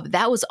and Rob,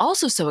 that was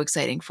also so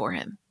exciting for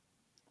him.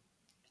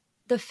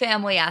 The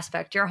family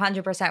aspect, you're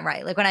 100%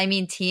 right. Like, when I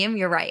mean team,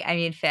 you're right. I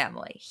mean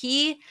family.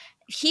 He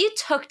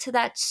took to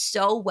that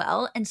so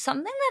well. And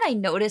something that I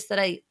noticed that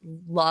I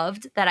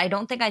loved that I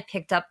don't think I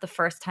picked up the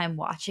first time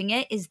watching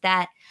it is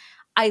that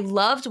I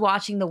loved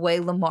watching the way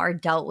Lamar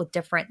dealt with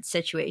different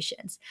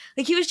situations.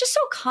 Like, he was just so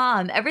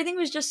calm. Everything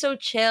was just so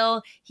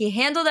chill. He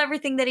handled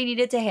everything that he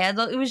needed to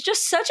handle. It was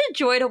just such a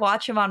joy to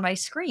watch him on my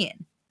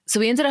screen. So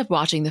we ended up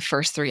watching the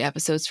first 3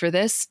 episodes for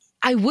this.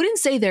 I wouldn't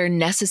say they're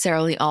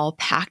necessarily all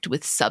packed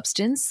with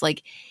substance.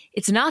 Like,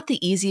 it's not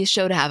the easiest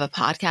show to have a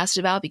podcast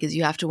about because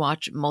you have to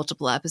watch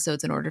multiple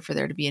episodes in order for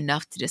there to be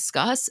enough to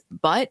discuss.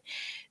 But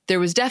there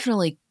was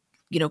definitely,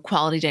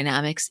 quality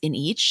dynamics in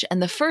each.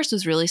 And the first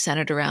was really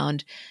centered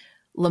around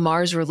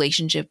Lamar's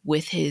relationship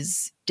with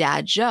his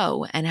dad,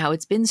 Joe, and how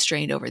it's been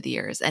strained over the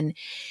years. And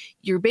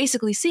you're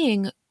basically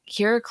seeing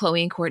here are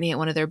Khloé and Kourtney at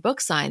one of their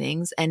book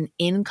signings, and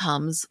in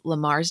comes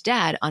Lamar's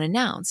dad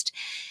unannounced.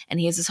 And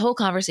he has this whole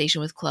conversation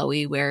with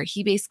Khloé where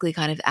he basically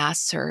kind of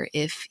asks her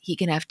if he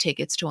can have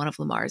tickets to one of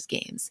Lamar's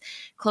games.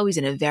 Khloé's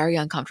in a very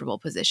uncomfortable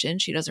position.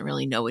 She doesn't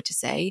really know what to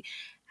say.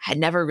 Had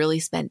never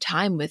really spent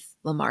time with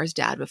Lamar's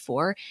dad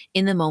before,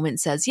 in the moment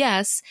says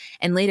yes.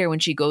 And later when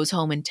she goes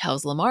home and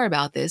tells Lamar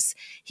about this,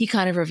 he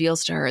kind of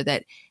reveals to her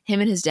that him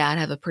and his dad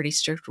have a pretty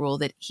strict rule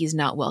that he's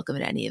not welcome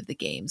at any of the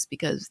games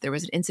because there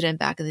was an incident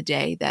back in the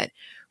day that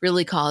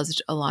really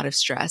caused a lot of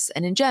stress.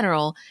 And in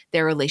general,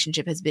 their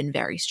relationship has been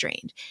very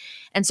strained.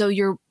 And so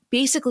you're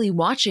basically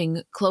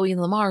watching Khloé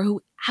and Lamar,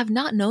 who have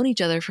not known each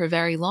other for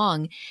very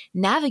long,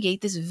 navigate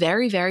this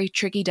very, very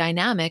tricky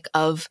dynamic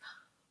of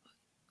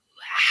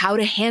how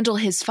to handle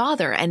his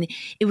father. And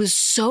it was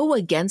so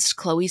against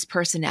Khloé's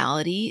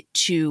personality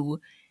to,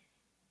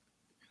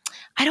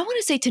 I don't want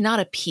to say to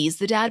not appease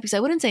the dad, because I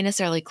wouldn't say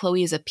necessarily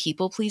Khloé is a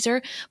people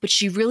pleaser, but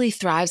she really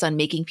thrives on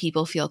making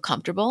people feel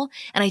comfortable.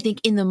 And I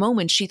think in the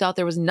moment, she thought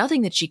there was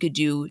nothing that she could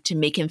do to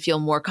make him feel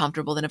more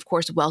comfortable than, of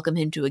course, welcome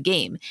him to a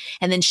game.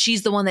 And then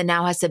she's the one that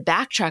now has to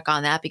backtrack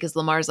on that because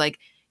Lamar's like,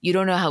 you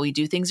don't know how we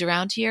do things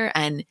around here.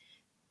 And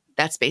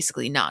that's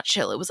basically not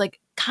chill. It was like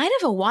kind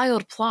of a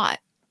wild plot.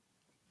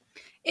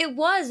 It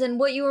was. And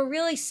what you were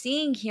really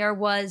seeing here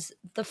was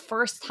the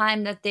first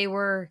time that they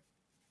were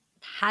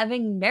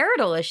having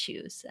marital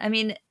issues. I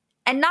mean,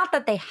 and not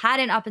that they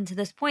hadn't up until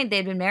this point.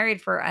 They'd been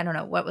married for, I don't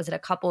know, what was it, a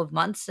couple of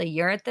months, a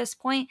year at this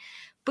point.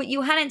 But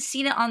you hadn't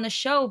seen it on the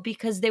show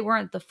because they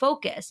weren't the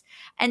focus.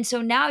 And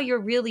so now you're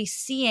really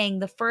seeing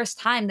the first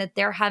time that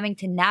they're having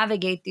to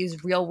navigate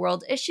these real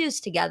world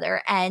issues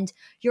together. And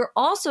you're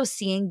also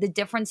seeing the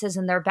differences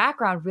in their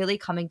background really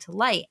coming to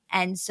light.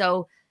 And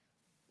so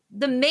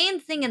the main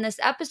thing in this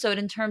episode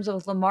in terms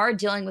of Lamar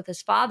dealing with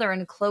his father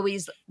and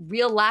Khloé's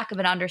real lack of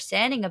an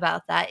understanding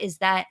about that is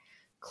that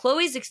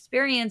Khloé's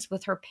experience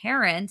with her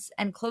parents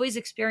and Khloé's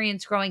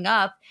experience growing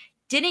up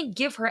didn't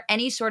give her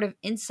any sort of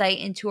insight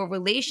into a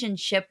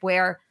relationship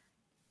where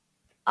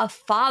a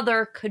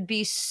father could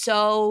be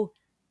so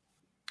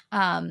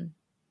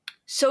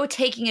so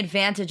taking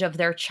advantage of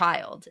their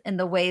child in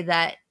the way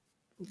that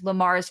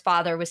Lamar's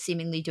father was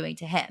seemingly doing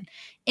to him.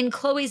 In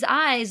Khloé's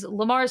eyes,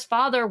 Lamar's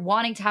father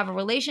wanting to have a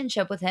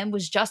relationship with him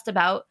was just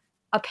about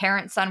a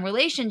parent-son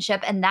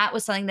relationship, and that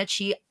was something that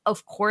she,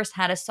 of course,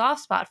 had a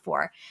soft spot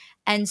for.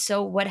 And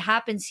so what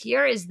happens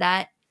here is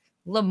that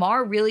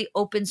Lamar really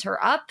opens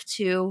her up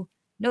to,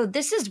 no,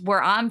 this is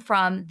where I'm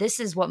from. This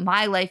is what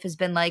my life has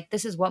been like.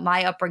 This is what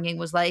my upbringing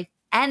was like.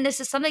 And this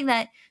is something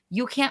that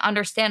you can't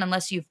understand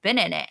unless you've been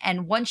in it.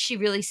 And once she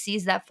really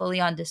sees that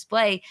fully on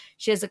display,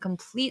 she has a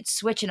complete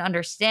switch in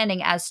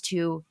understanding as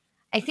to,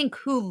 I think,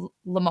 who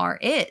Lamar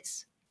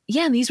is.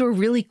 Yeah, and these were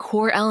really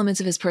core elements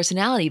of his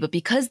personality. But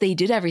because they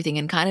did everything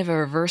in kind of a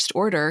reversed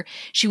order,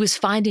 she was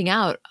finding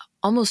out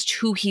almost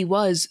who he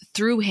was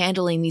through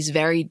handling these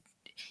very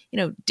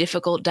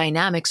difficult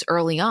dynamics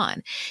early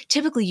on.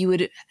 Typically, you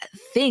would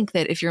think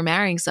that if you're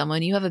marrying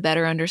someone, you have a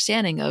better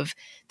understanding of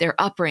their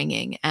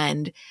upbringing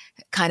and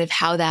kind of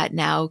how that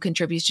now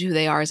contributes to who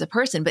they are as a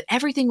person. But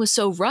everything was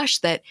so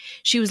rushed that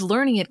she was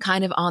learning it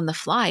kind of on the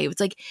fly. It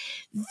was like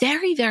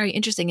very, very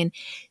interesting.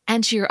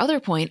 And to your other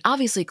point,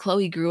 obviously,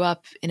 Khloé grew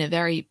up in a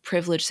very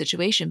privileged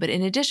situation. But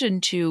in addition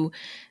to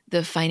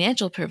the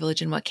financial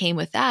privilege and what came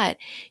with that,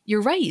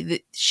 you're right,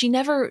 that she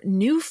never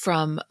knew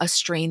from a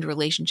strained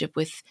relationship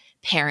with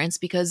parents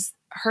because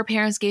her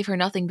parents gave her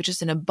nothing but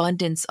just an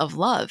abundance of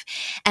love.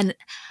 And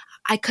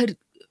I could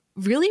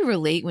really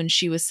relate when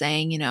she was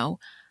saying,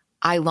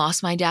 I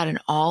lost my dad and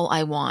all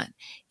I want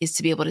is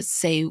to be able to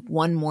say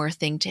one more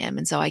thing to him.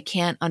 And so I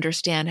can't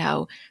understand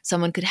how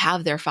someone could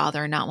have their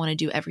father and not want to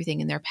do everything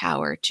in their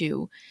power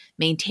to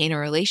maintain a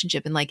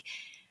relationship. And like,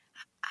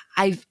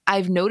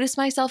 I've noticed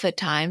myself at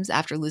times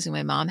after losing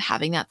my mom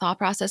having that thought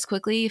process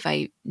quickly if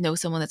I know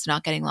someone that's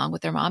not getting along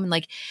with their mom. And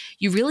like,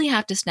 you really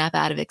have to snap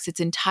out of it because it's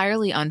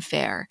entirely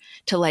unfair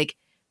to like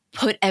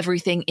put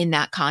everything in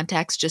that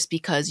context just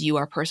because you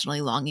are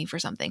personally longing for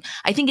something.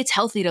 I think it's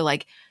healthy to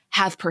like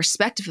have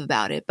perspective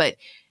about it, but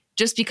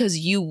just because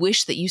you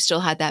wish that you still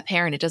had that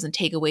parent, it doesn't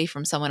take away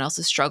from someone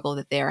else's struggle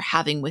that they're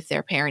having with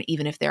their parent,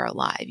 even if they're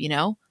alive,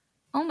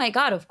 Oh my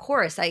God, of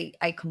course. I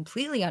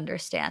completely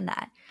understand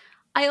that.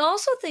 I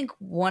also think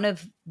one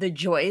of the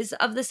joys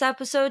of this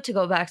episode, to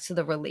go back to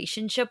the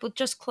relationship with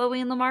just Khloé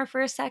and Lamar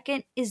for a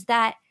second, is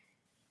that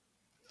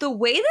the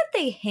way that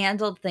they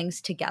handled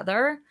things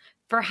together,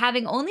 for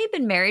having only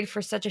been married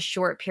for such a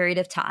short period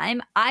of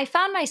time, I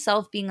found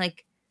myself being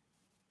like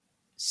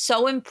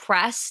so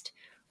impressed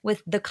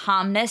with the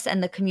calmness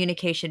and the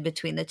communication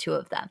between the two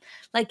of them.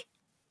 Like,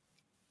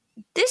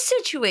 this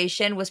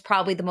situation was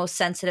probably the most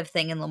sensitive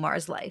thing in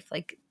Lamar's life.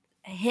 Like,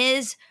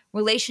 his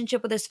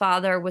relationship with his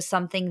father was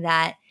something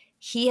that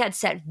he had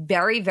set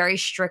very, very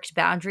strict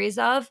boundaries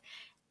of.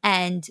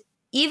 And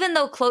even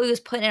though Khloé was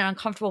put in an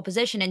uncomfortable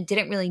position and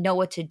didn't really know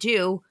what to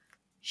do,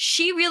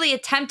 she really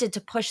attempted to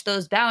push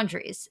those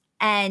boundaries.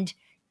 And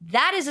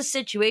that is a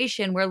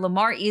situation where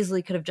Lamar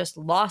easily could have just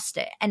lost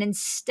it. And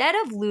instead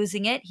of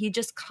losing it, he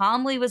just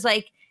calmly was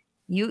like,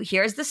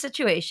 here's the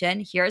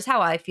situation. Here's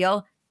how I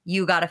feel.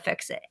 You got to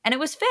fix it. And it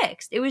was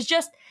fixed. It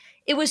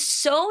was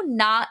so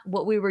not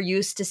what we were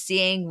used to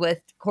seeing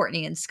with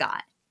Kourtney and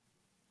Scott.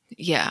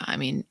 Yeah, I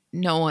mean,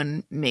 no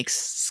one makes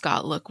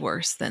Scott look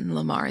worse than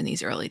Lamar in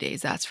these early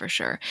days, that's for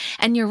sure.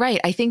 And you're right.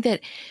 I think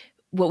that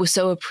what was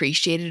so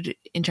appreciated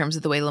in terms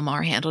of the way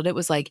Lamar handled it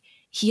was like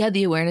he had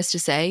the awareness to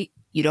say,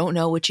 you don't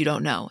know what you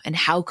don't know. And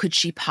how could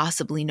she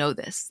possibly know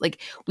this? Like,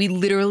 we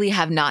literally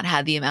have not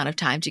had the amount of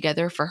time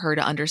together for her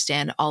to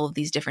understand all of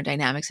these different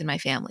dynamics in my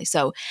family.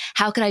 So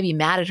how could I be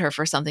mad at her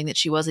for something that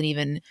she wasn't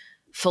even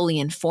fully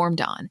informed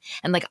on?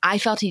 And like, I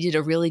felt he did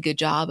a really good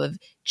job of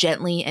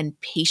gently and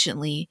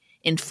patiently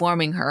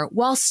informing her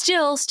while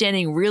still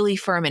standing really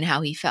firm in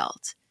how he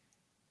felt.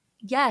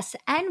 Yes.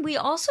 And we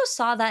also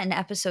saw that in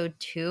episode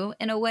 2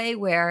 in a way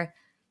where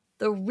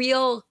the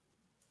real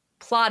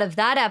plot of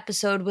that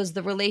episode was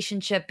the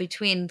relationship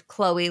between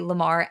Khloé,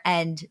 Lamar,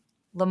 and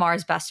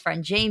Lamar's best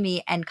friend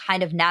Jamie, and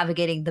kind of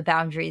navigating the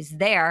boundaries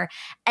there.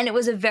 And it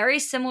was a very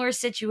similar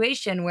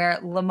situation where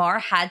Lamar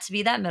had to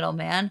be that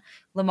middleman.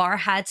 Lamar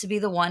had to be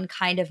the one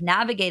kind of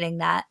navigating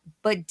that,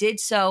 but did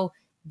so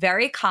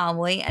very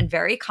calmly and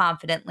very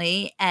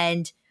confidently,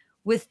 and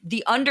with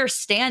the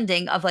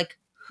understanding of like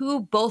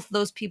who both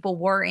those people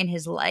were in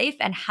his life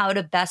and how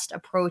to best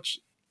approach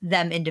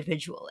them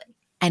individually.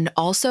 And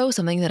also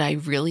something that I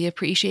really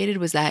appreciated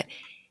was that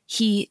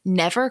he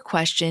never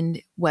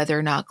questioned whether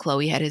or not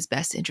Khloé had his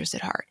best interest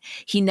at heart.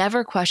 He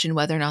never questioned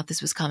whether or not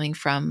this was coming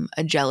from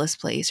a jealous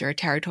place or a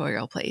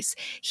territorial place.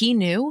 He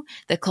knew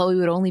that Khloé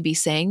would only be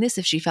saying this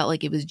if she felt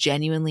like it was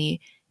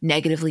genuinely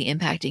negatively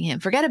impacting him.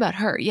 Forget about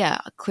her.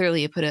 Yeah,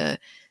 clearly it put a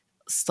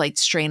slight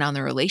strain on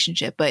the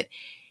relationship, but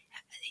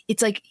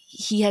it's like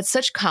he had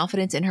such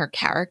confidence in her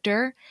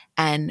character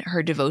and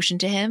her devotion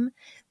to him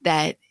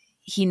that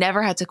he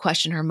never had to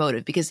question her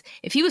motive, because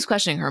if he was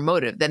questioning her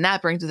motive, then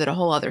that brings with it a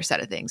whole other set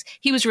of things.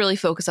 He was really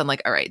focused on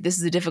like, all right, this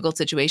is a difficult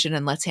situation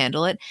and let's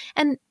handle it.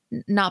 And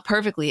not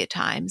perfectly at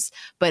times,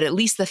 but at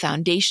least the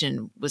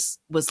foundation was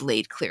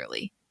laid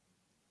clearly.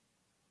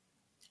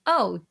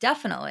 Oh,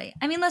 definitely.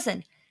 I mean,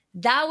 listen,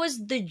 that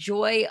was the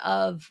joy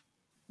of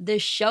the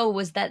show,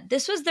 was that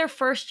this was their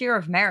first year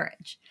of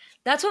marriage.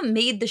 That's what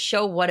made the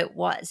show what it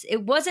was.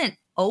 It wasn't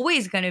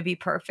always going to be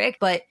perfect,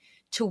 but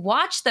to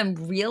watch them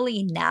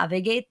really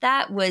navigate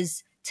that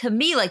was, to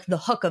me, like the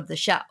hook of the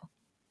show.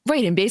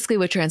 Right. And basically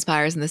what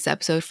transpires in this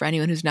episode, for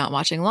anyone who's not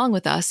watching along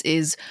with us,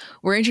 is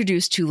we're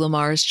introduced to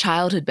Lamar's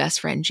childhood best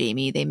friend,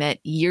 Jamie. They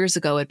met years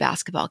ago at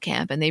basketball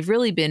camp, and they've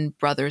really been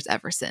brothers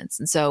ever since.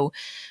 And so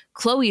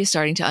Khloé is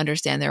starting to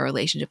understand their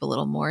relationship a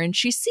little more, and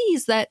she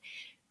sees that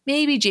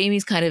maybe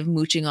Jamie's kind of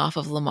mooching off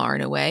of Lamar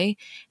in a way.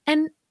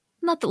 And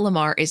not that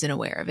Lamar isn't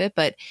aware of it,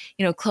 but,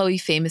 Khloé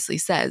famously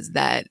says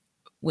that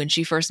when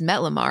she first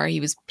met Lamar,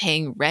 he was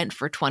paying rent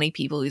for 20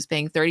 people. He was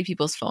paying 30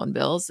 people's phone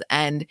bills.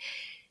 And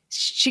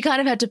she kind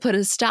of had to put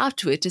a stop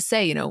to it to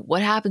say,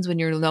 what happens when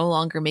you're no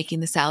longer making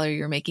the salary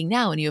you're making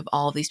now and you have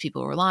all of these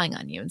people relying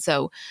on you. And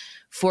so,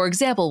 for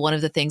example, one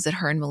of the things that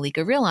her and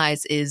Malika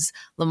realize is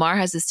Lamar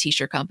has this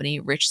t-shirt company,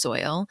 Rich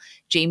Soil.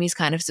 Jamie's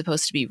kind of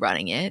supposed to be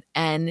running it.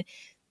 And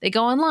they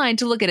go online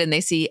to look at it and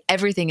they see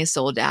everything is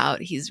sold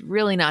out. He's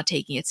really not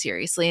taking it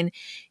seriously. And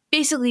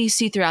basically you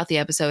see throughout the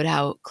episode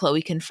how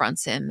Khloé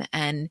confronts him,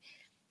 and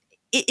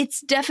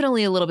it's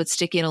definitely a little bit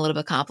sticky and a little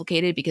bit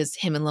complicated because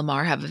him and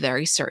Lamar have a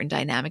very certain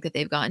dynamic that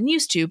they've gotten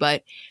used to,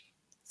 but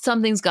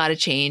something's got to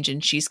change,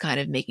 and she's kind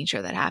of making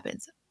sure that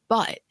happens.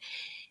 But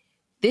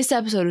this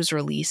episode was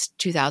released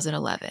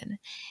 2011,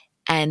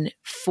 and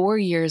 4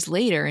 years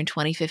later, in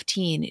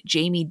 2015,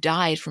 Jamie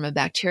died from a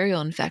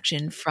bacterial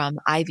infection from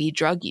IV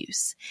drug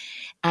use.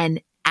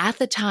 And at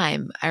the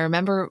time, I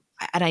remember,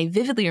 and I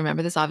vividly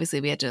remember this, obviously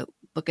we had to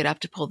look it up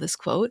to pull this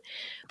quote,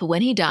 but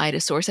when he died,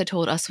 a source had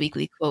told Us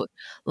Weekly, quote,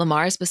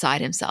 "Lamar is beside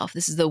himself.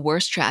 This is the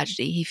worst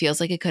tragedy. He feels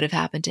like it could have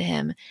happened to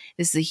him.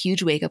 This is a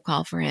huge wake-up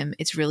call for him.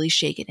 It's really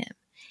shaken him."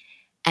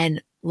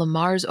 And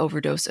Lamar's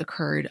overdose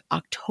occurred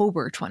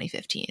October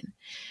 2015.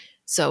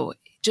 So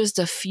just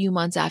a few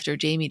months after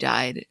Jamie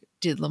died,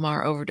 did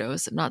Lamar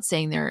overdose. I'm not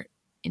saying they're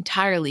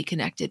entirely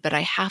connected, but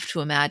I have to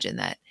imagine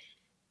that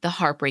the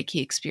heartbreak he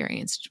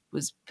experienced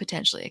was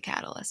potentially a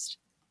catalyst.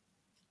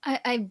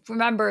 I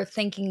remember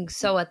thinking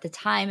so at the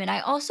time. And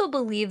I also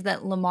believe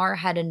that Lamar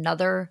had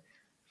another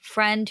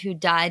friend who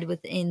died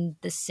within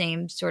the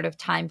same sort of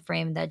time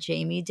frame that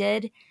Jamie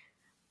did.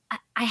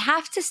 I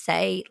have to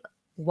say,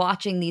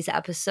 watching these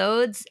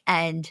episodes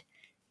and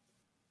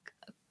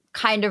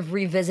kind of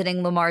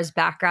revisiting Lamar's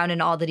background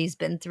and all that he's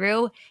been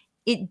through,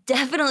 it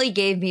definitely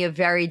gave me a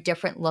very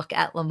different look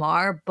at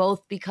Lamar,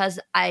 both because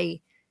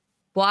I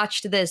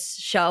watched this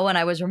show and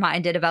I was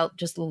reminded about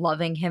just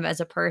loving him as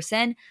a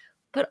person.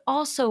 But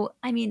also,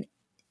 I mean,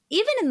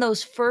 even in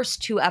those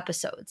first two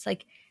episodes,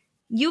 like,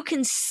 you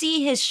can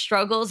see his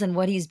struggles and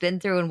what he's been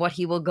through and what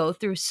he will go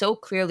through so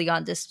clearly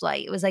on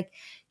display. It was like,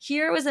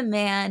 here was a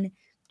man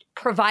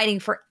providing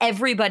for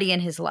everybody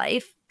in his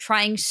life,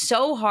 trying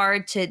so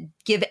hard to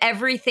give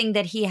everything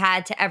that he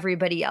had to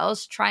everybody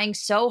else, trying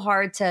so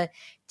hard to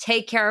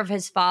take care of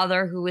his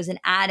father, who was an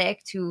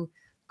addict, who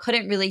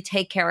couldn't really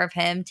take care of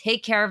him,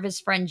 take care of his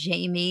friend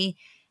Jamie.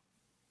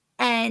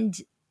 And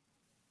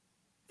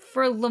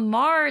for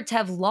Lamar to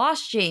have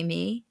lost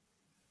Jamie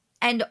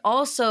and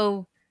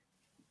also,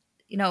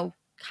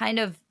 kind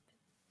of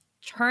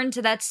turn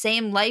to that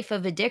same life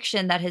of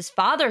addiction that his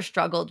father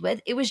struggled with,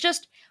 it was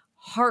just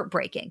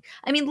heartbreaking.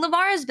 I mean,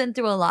 Lamar has been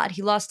through a lot.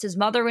 He lost his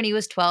mother when he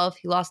was 12.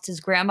 He lost his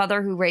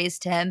grandmother who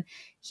raised him.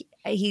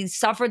 He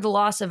suffered the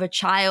loss of a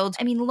child.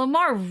 I mean,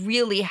 Lamar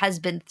really has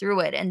been through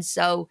it. And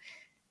so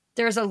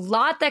there's a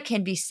lot that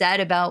can be said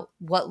about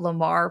what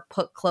Lamar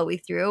put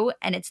Khloé through.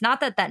 And it's not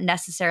that that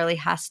necessarily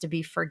has to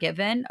be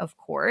forgiven, of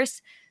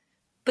course,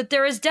 but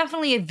there is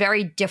definitely a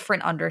very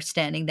different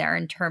understanding there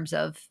in terms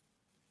of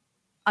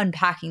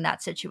unpacking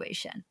that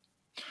situation.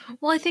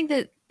 Well, I think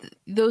that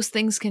those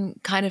things can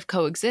kind of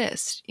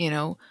coexist.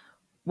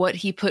 What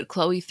he put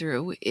Khloé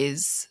through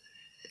is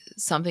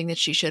something that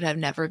she should have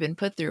never been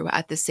put through.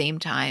 At the same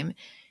time,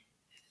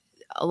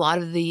 a lot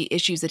of the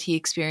issues that he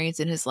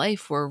experienced in his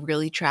life were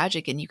really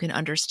tragic, and you can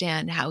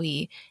understand how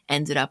he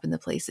ended up in the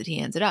place that he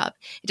ended up.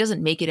 It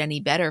doesn't make it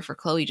any better for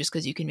Khloé just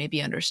because you can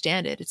maybe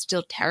understand it. It's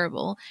still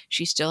terrible.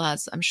 She still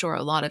has, I'm sure,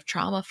 a lot of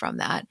trauma from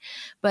that.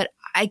 But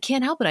I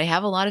can't help it. I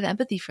have a lot of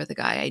empathy for the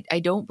guy. I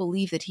don't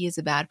believe that he is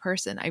a bad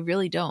person. I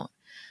really don't.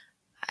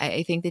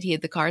 I think that he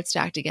had the cards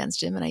stacked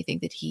against him, and I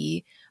think that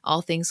he,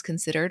 all things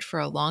considered, for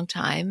a long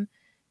time,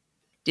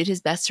 did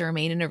his best to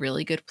remain in a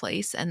really good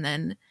place, and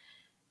then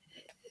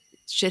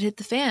shit hit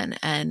the fan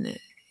and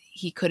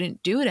he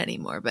couldn't do it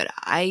anymore. But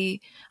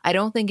I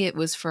don't think it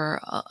was for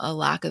a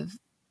lack of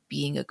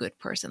being a good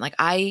person. Like,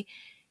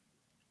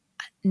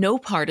 no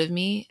part of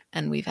me,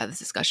 and we've had this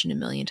discussion a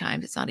million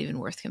times, it's not even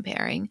worth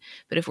comparing,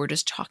 but if we're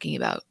just talking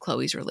about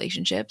Khloé's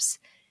relationships,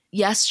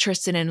 yes,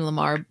 Tristan and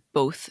Lamar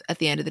both at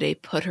the end of the day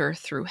put her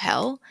through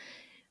hell,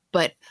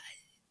 but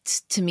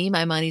to me,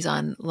 my money's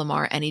on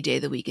Lamar any day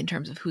of the week in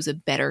terms of who's a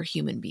better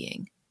human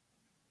being.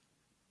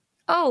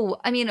 Oh,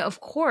 I mean, of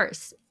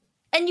course.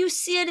 And you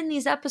see it in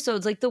these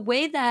episodes. Like, the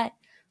way that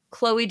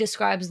Khloé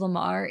describes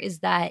Lamar is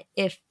that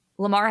if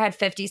Lamar had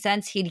 50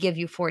 cents, he'd give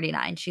you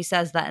 49. She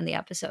says that in the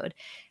episode.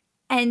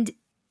 And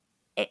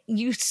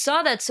you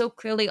saw that so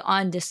clearly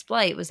on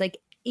display. It was like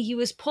he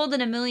was pulled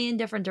in a million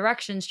different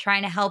directions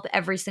trying to help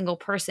every single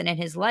person in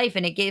his life.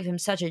 And it gave him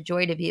such a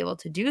joy to be able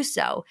to do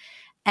so.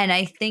 And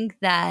I think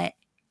that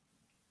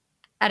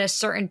at a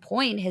certain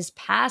point, his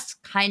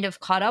past kind of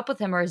caught up with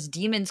him, or his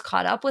demons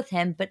caught up with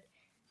him. But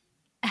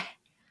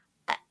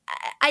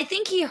I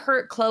think he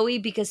hurt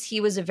Khloé because he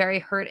was a very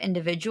hurt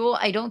individual.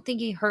 I don't think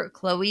he hurt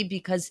Khloé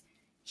because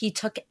he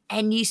took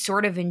any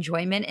sort of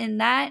enjoyment in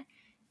that.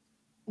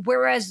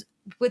 Whereas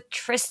with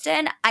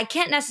Tristan, I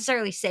can't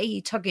necessarily say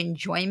he took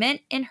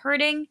enjoyment in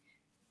hurting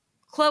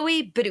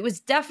Khloé, but it was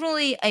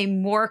definitely a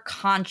more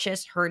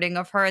conscious hurting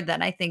of her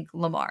than I think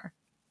Lamar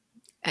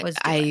was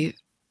doing.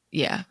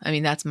 Yeah, I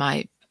mean, that's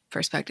my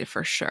perspective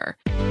for sure.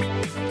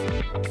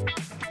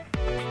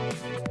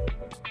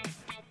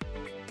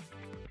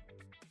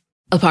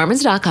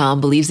 Apartments.com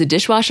believes a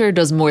dishwasher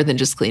does more than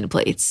just clean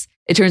plates.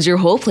 It turns your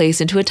whole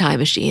place into a time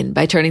machine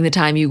by turning the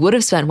time you would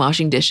have spent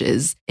washing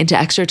dishes into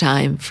extra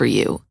time for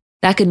you.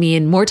 That could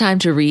mean more time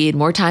to read,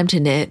 more time to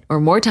knit, or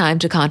more time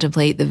to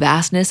contemplate the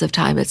vastness of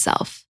time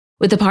itself.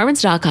 With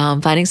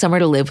Apartments.com, finding somewhere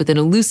to live with an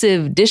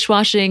elusive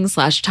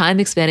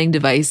dishwashing/time-expanding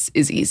device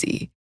is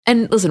easy.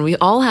 And listen, we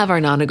all have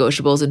our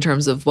non-negotiables in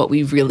terms of what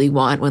we really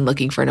want when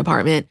looking for an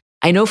apartment.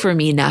 I know for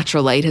me,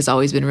 natural light has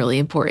always been really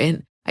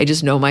important. I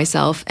just know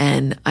myself,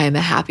 and I am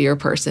a happier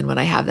person when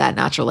I have that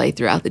natural light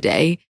throughout the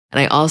day. And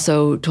I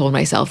also told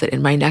myself that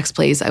in my next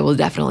place, I will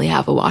definitely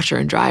have a washer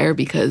and dryer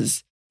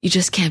because you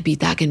just can't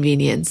beat that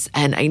convenience.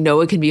 And I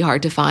know it can be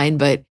hard to find,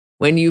 but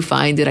when you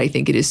find it, I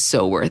think it is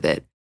so worth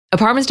it.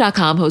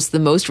 Apartments.com hosts the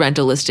most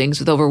rental listings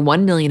with over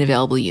 1 million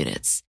available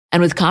units.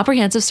 And with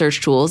comprehensive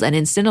search tools and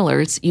instant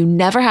alerts, you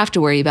never have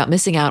to worry about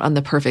missing out on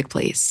the perfect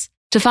place.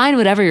 To find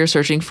whatever you're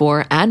searching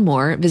for and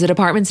more, visit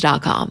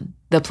Apartments.com,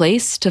 the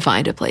place to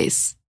find a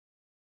place.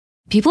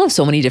 People have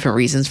so many different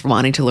reasons for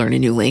wanting to learn a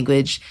new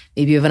language.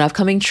 Maybe you have an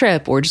upcoming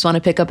trip or just want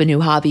to pick up a new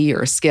hobby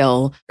or a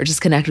skill or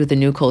just connect with a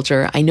new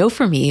culture. I know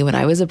for me, when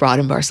I was abroad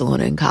in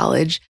Barcelona in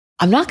college,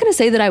 I'm not going to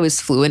say that I was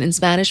fluent in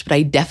Spanish, but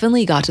I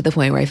definitely got to the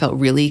point where I felt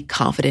really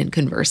confident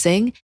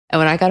conversing. And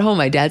when I got home,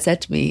 my dad said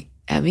to me,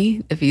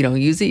 Emmy, if you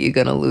don't use it, you're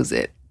going to lose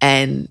it.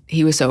 And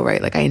he was so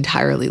right. Like, I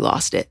entirely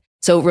lost it.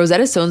 So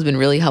Rosetta Stone's been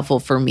really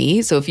helpful for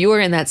me. So if you are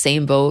in that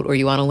same boat or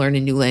you want to learn a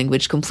new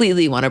language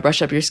completely, want to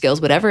brush up your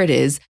skills, whatever it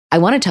is, I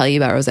want to tell you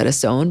about Rosetta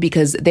Stone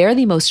because they're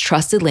the most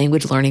trusted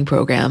language learning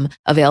program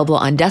available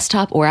on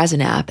desktop or as an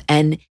app.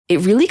 And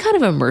it really kind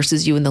of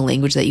immerses you in the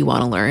language that you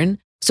want to learn.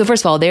 So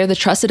first of all, they're the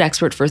trusted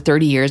expert for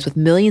 30 years with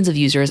millions of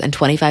users and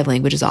 25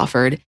 languages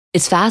offered.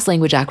 It's fast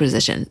language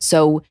acquisition.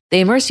 So they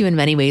immerse you in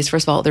many ways.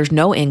 First of all, there's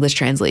no English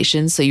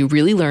translation. So you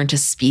really learn to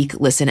speak,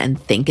 listen, and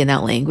think in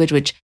that language,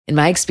 which in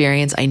my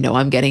experience, I know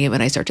I'm getting it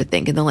when I start to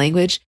think in the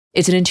language.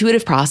 It's an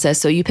intuitive process.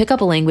 So you pick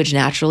up a language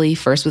naturally,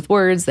 first with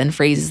words, then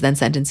phrases, then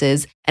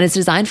sentences, and it's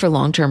designed for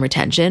long-term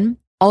retention.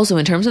 Also,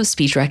 in terms of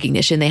speech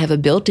recognition, they have a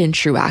built-in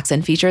true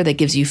accent feature that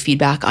gives you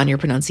feedback on your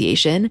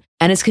pronunciation,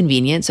 and it's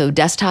convenient. So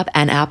desktop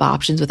and app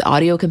options with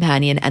audio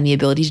companion and the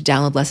ability to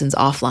download lessons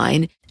offline.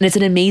 And it's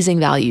an amazing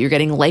value. You're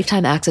getting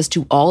lifetime access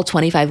to all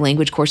 25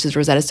 language courses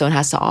Rosetta Stone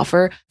has to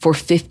offer for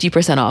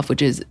 50% off,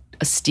 which is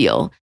a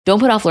steal. Don't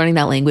put off learning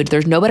that language.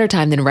 There's no better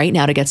time than right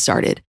now to get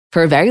started.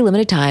 For a very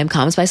limited time,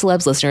 Comments by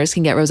Celebs listeners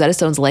can get Rosetta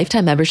Stone's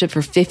lifetime membership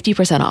for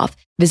 50% off.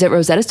 Visit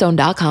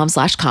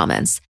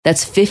rosettastone.com/comments.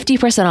 That's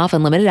 50% off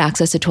unlimited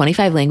access to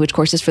 25 language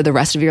courses for the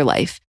rest of your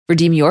life.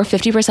 Redeem your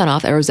 50%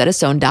 off at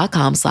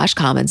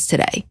rosettastone.com/comments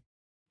today.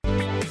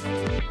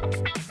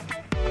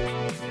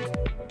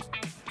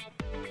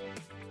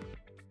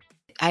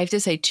 I have to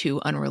say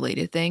 2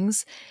 unrelated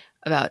things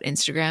about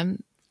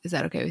Instagram. Is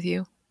that okay with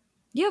you?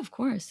 Yeah, of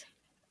course.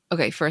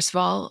 Okay, first of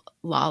all,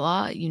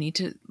 Lala, you need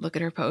to look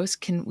at her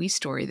post. Can we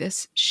story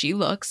this? She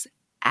looks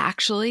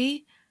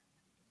actually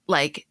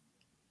like,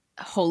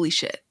 holy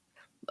shit.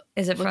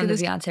 Is it from the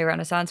Beyonce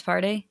Renaissance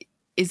party?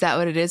 Is that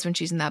what it is when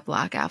she's in that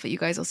black outfit? You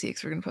guys will see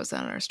because we're going to post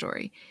that on our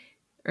story.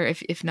 Or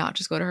if not,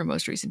 just go to her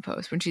most recent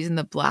post. When she's in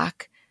the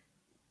black,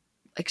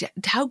 like,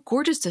 how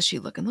gorgeous does she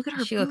look? And look at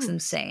her She boobs. looks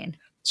insane.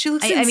 She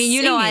looks insane. I mean,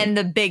 you know I'm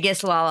the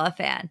biggest Lala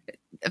fan.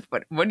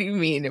 What do you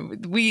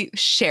mean? We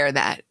share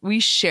that. We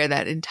share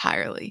that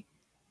entirely.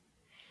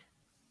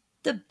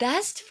 The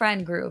best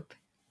friend group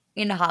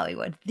in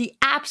Hollywood, the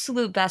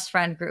absolute best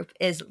friend group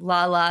is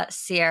Lala,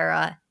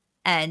 Sierra,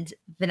 and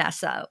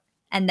Vanessa.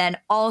 And then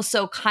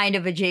also kind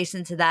of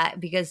adjacent to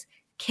that, because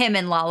Kim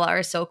and Lala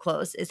are so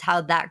close, is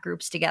how that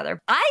group's together.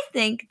 I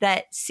think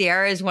that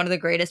Sierra is one of the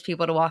greatest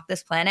people to walk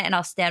this planet, and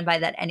I'll stand by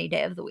that any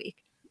day of the week.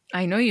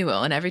 I know you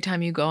will. And every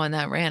time you go on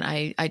that rant,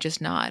 I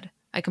just nod.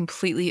 I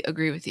completely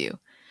agree with you.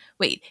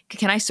 Wait,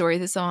 can I story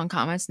this on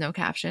comments? No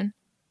caption?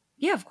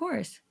 Yeah, of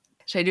course.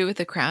 Should I do it with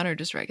a crown or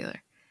just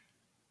regular?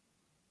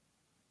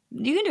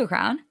 You can do a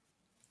crown.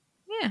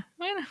 Yeah,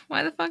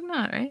 why the fuck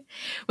not, right?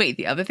 Wait,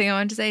 the other thing I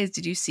wanted to say is,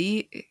 did you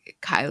see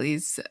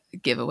Kylie's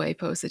giveaway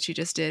post that she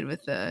just did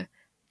with the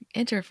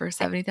enter for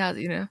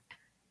 70,000, you know?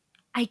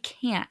 I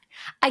can't.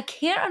 I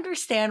can't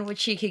understand what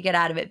she could get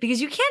out of it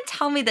because you can't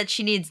tell me that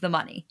she needs the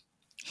money.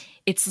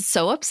 It's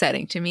so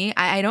upsetting to me.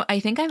 I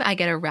think I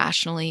get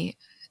irrationally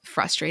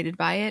frustrated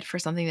by it for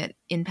something that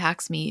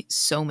impacts me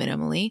so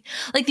minimally.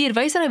 Like the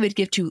advice that I would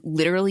give to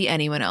literally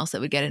anyone else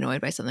that would get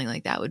annoyed by something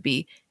like that would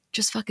be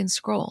just fucking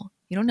scroll.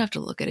 You don't have to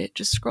look at it.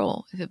 Just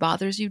scroll. If it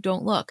bothers you,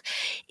 don't look.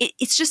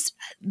 It's just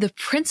the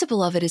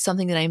principle of it is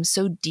something that I am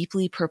so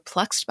deeply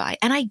perplexed by.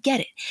 And I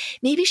get it.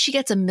 Maybe she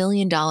gets $1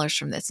 million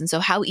from this. And so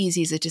how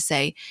easy is it to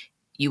say,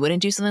 you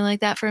wouldn't do something like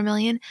that for $1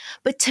 million?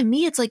 But to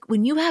me, it's like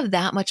when you have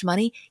that much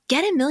money,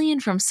 get $1 million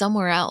from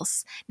somewhere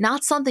else.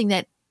 Not something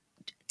that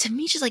to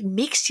me just like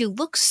makes you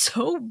look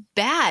so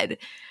bad.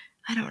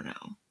 I don't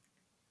know.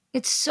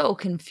 It's so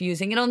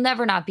confusing. It'll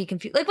never not be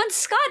confused. Like when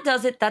Scott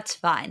does it, that's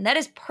fine. That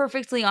is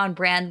perfectly on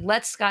brand.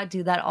 Let Scott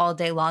do that all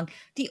day long.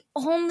 The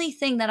only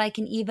thing that I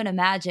can even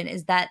imagine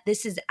is that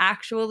this is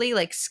actually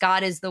like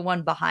Scott is the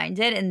one behind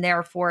it and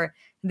therefore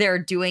they're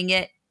doing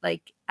it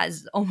like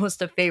as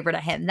almost a favor to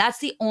him. That's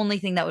the only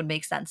thing that would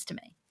make sense to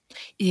me.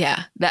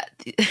 Yeah, that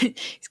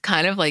it's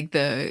kind of like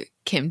the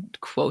Kim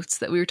quotes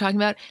that we were talking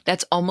about.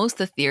 That's almost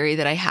the theory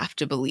that I have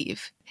to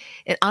believe.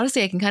 And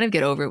honestly, I can kind of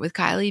get over it with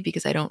Kylie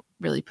because I don't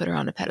really put her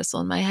on a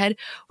pedestal in my head.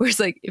 Whereas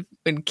like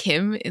when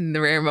Kim, in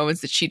the rare moments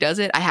that she does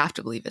it, I have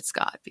to believe it's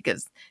Scott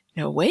because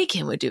no way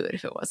Kim would do it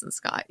if it wasn't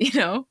Scott, you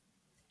know?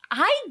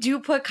 I do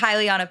put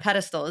Kylie on a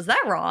pedestal. Is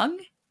that wrong?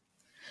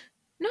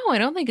 No, I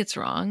don't think it's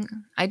wrong.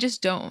 I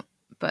just don't.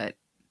 But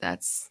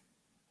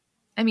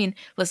I mean,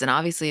 listen,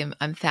 obviously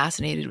I'm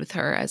fascinated with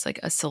her as like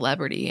a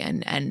celebrity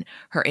and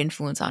her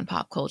influence on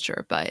pop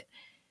culture. But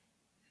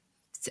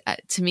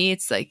to me,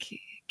 it's like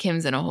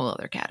Kim's in a whole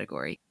other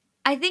category.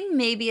 I think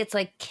maybe it's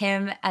like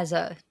Kim as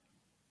a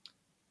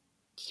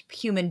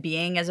human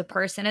being, as a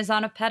person is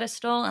on a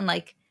pedestal and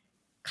like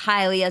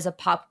Kylie as a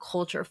pop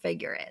culture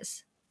figure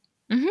is.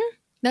 Mm-hmm.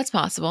 That's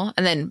possible.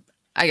 And then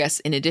I guess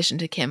in addition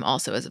to Kim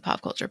also as a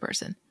pop culture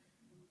person.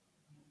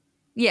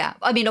 Yeah.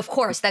 I mean, of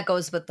course, that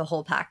goes with the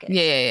whole package.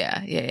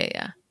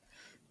 Yeah.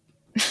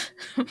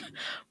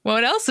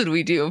 What else would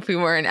we do if we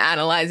weren't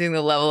analyzing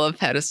the level of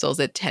pedestals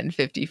at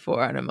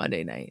 10:54 on a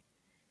Monday night?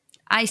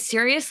 I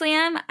seriously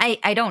am?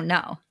 I don't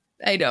know.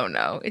 I don't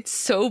know. It's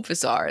so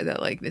bizarre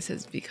that like this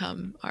has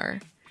become our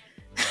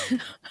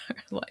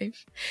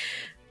life.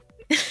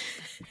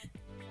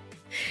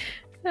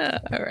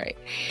 All right.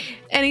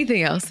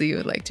 Anything else that you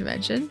would like to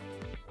mention?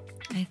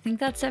 I think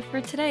that's it for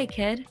today,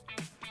 kid.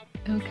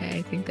 Okay,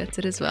 I think that's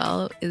it as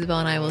well. Isabel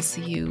and I will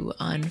see you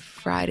on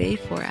Friday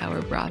for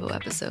our Bravo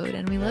episode.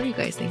 And we love you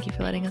guys. Thank you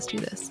for letting us do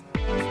this.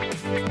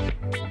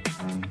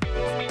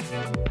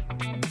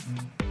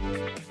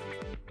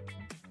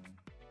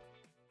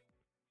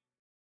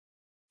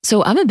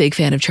 So I'm a big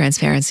fan of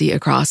transparency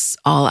across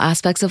all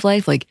aspects of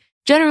life. Like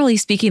generally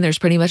speaking, there's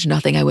pretty much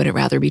nothing I wouldn't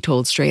rather be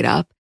told straight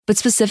up. But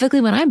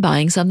specifically when I'm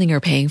buying something or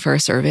paying for a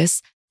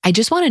service, I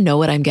just want to know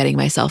what I'm getting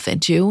myself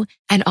into.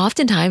 And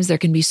oftentimes there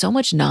can be so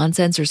much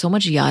nonsense or so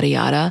much yada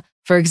yada.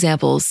 For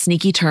example,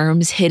 sneaky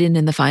terms hidden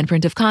in the fine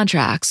print of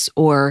contracts,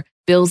 or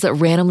bills that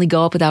randomly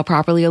go up without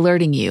properly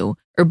alerting you,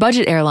 or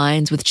budget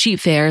airlines with cheap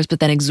fares but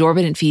then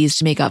exorbitant fees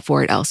to make up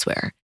for it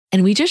elsewhere.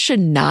 And we just should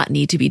not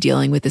need to be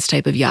dealing with this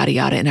type of yada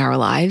yada in our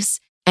lives.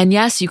 And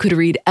yes, you could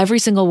read every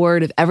single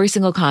word of every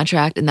single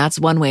contract, and that's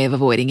one way of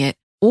avoiding it.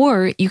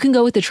 Or you can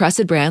go with the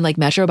trusted brand like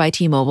Metro by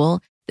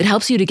T-Mobile that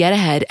helps you to get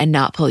ahead and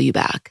not pull you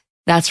back.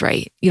 That's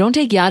right. You don't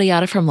take yada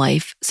yada from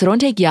life, so don't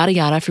take yada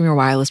yada from your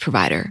wireless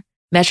provider.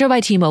 Metro by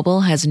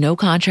T-Mobile has no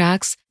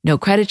contracts, no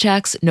credit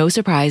checks, no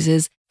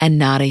surprises, and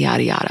nada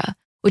yada yada,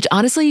 which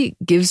honestly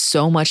gives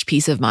so much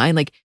peace of mind.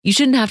 Like you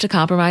shouldn't have to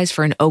compromise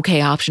for an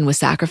okay option with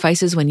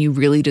sacrifices when you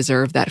really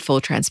deserve that full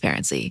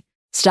transparency.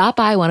 Stop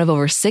by one of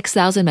over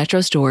 6,000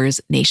 Metro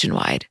stores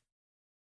nationwide.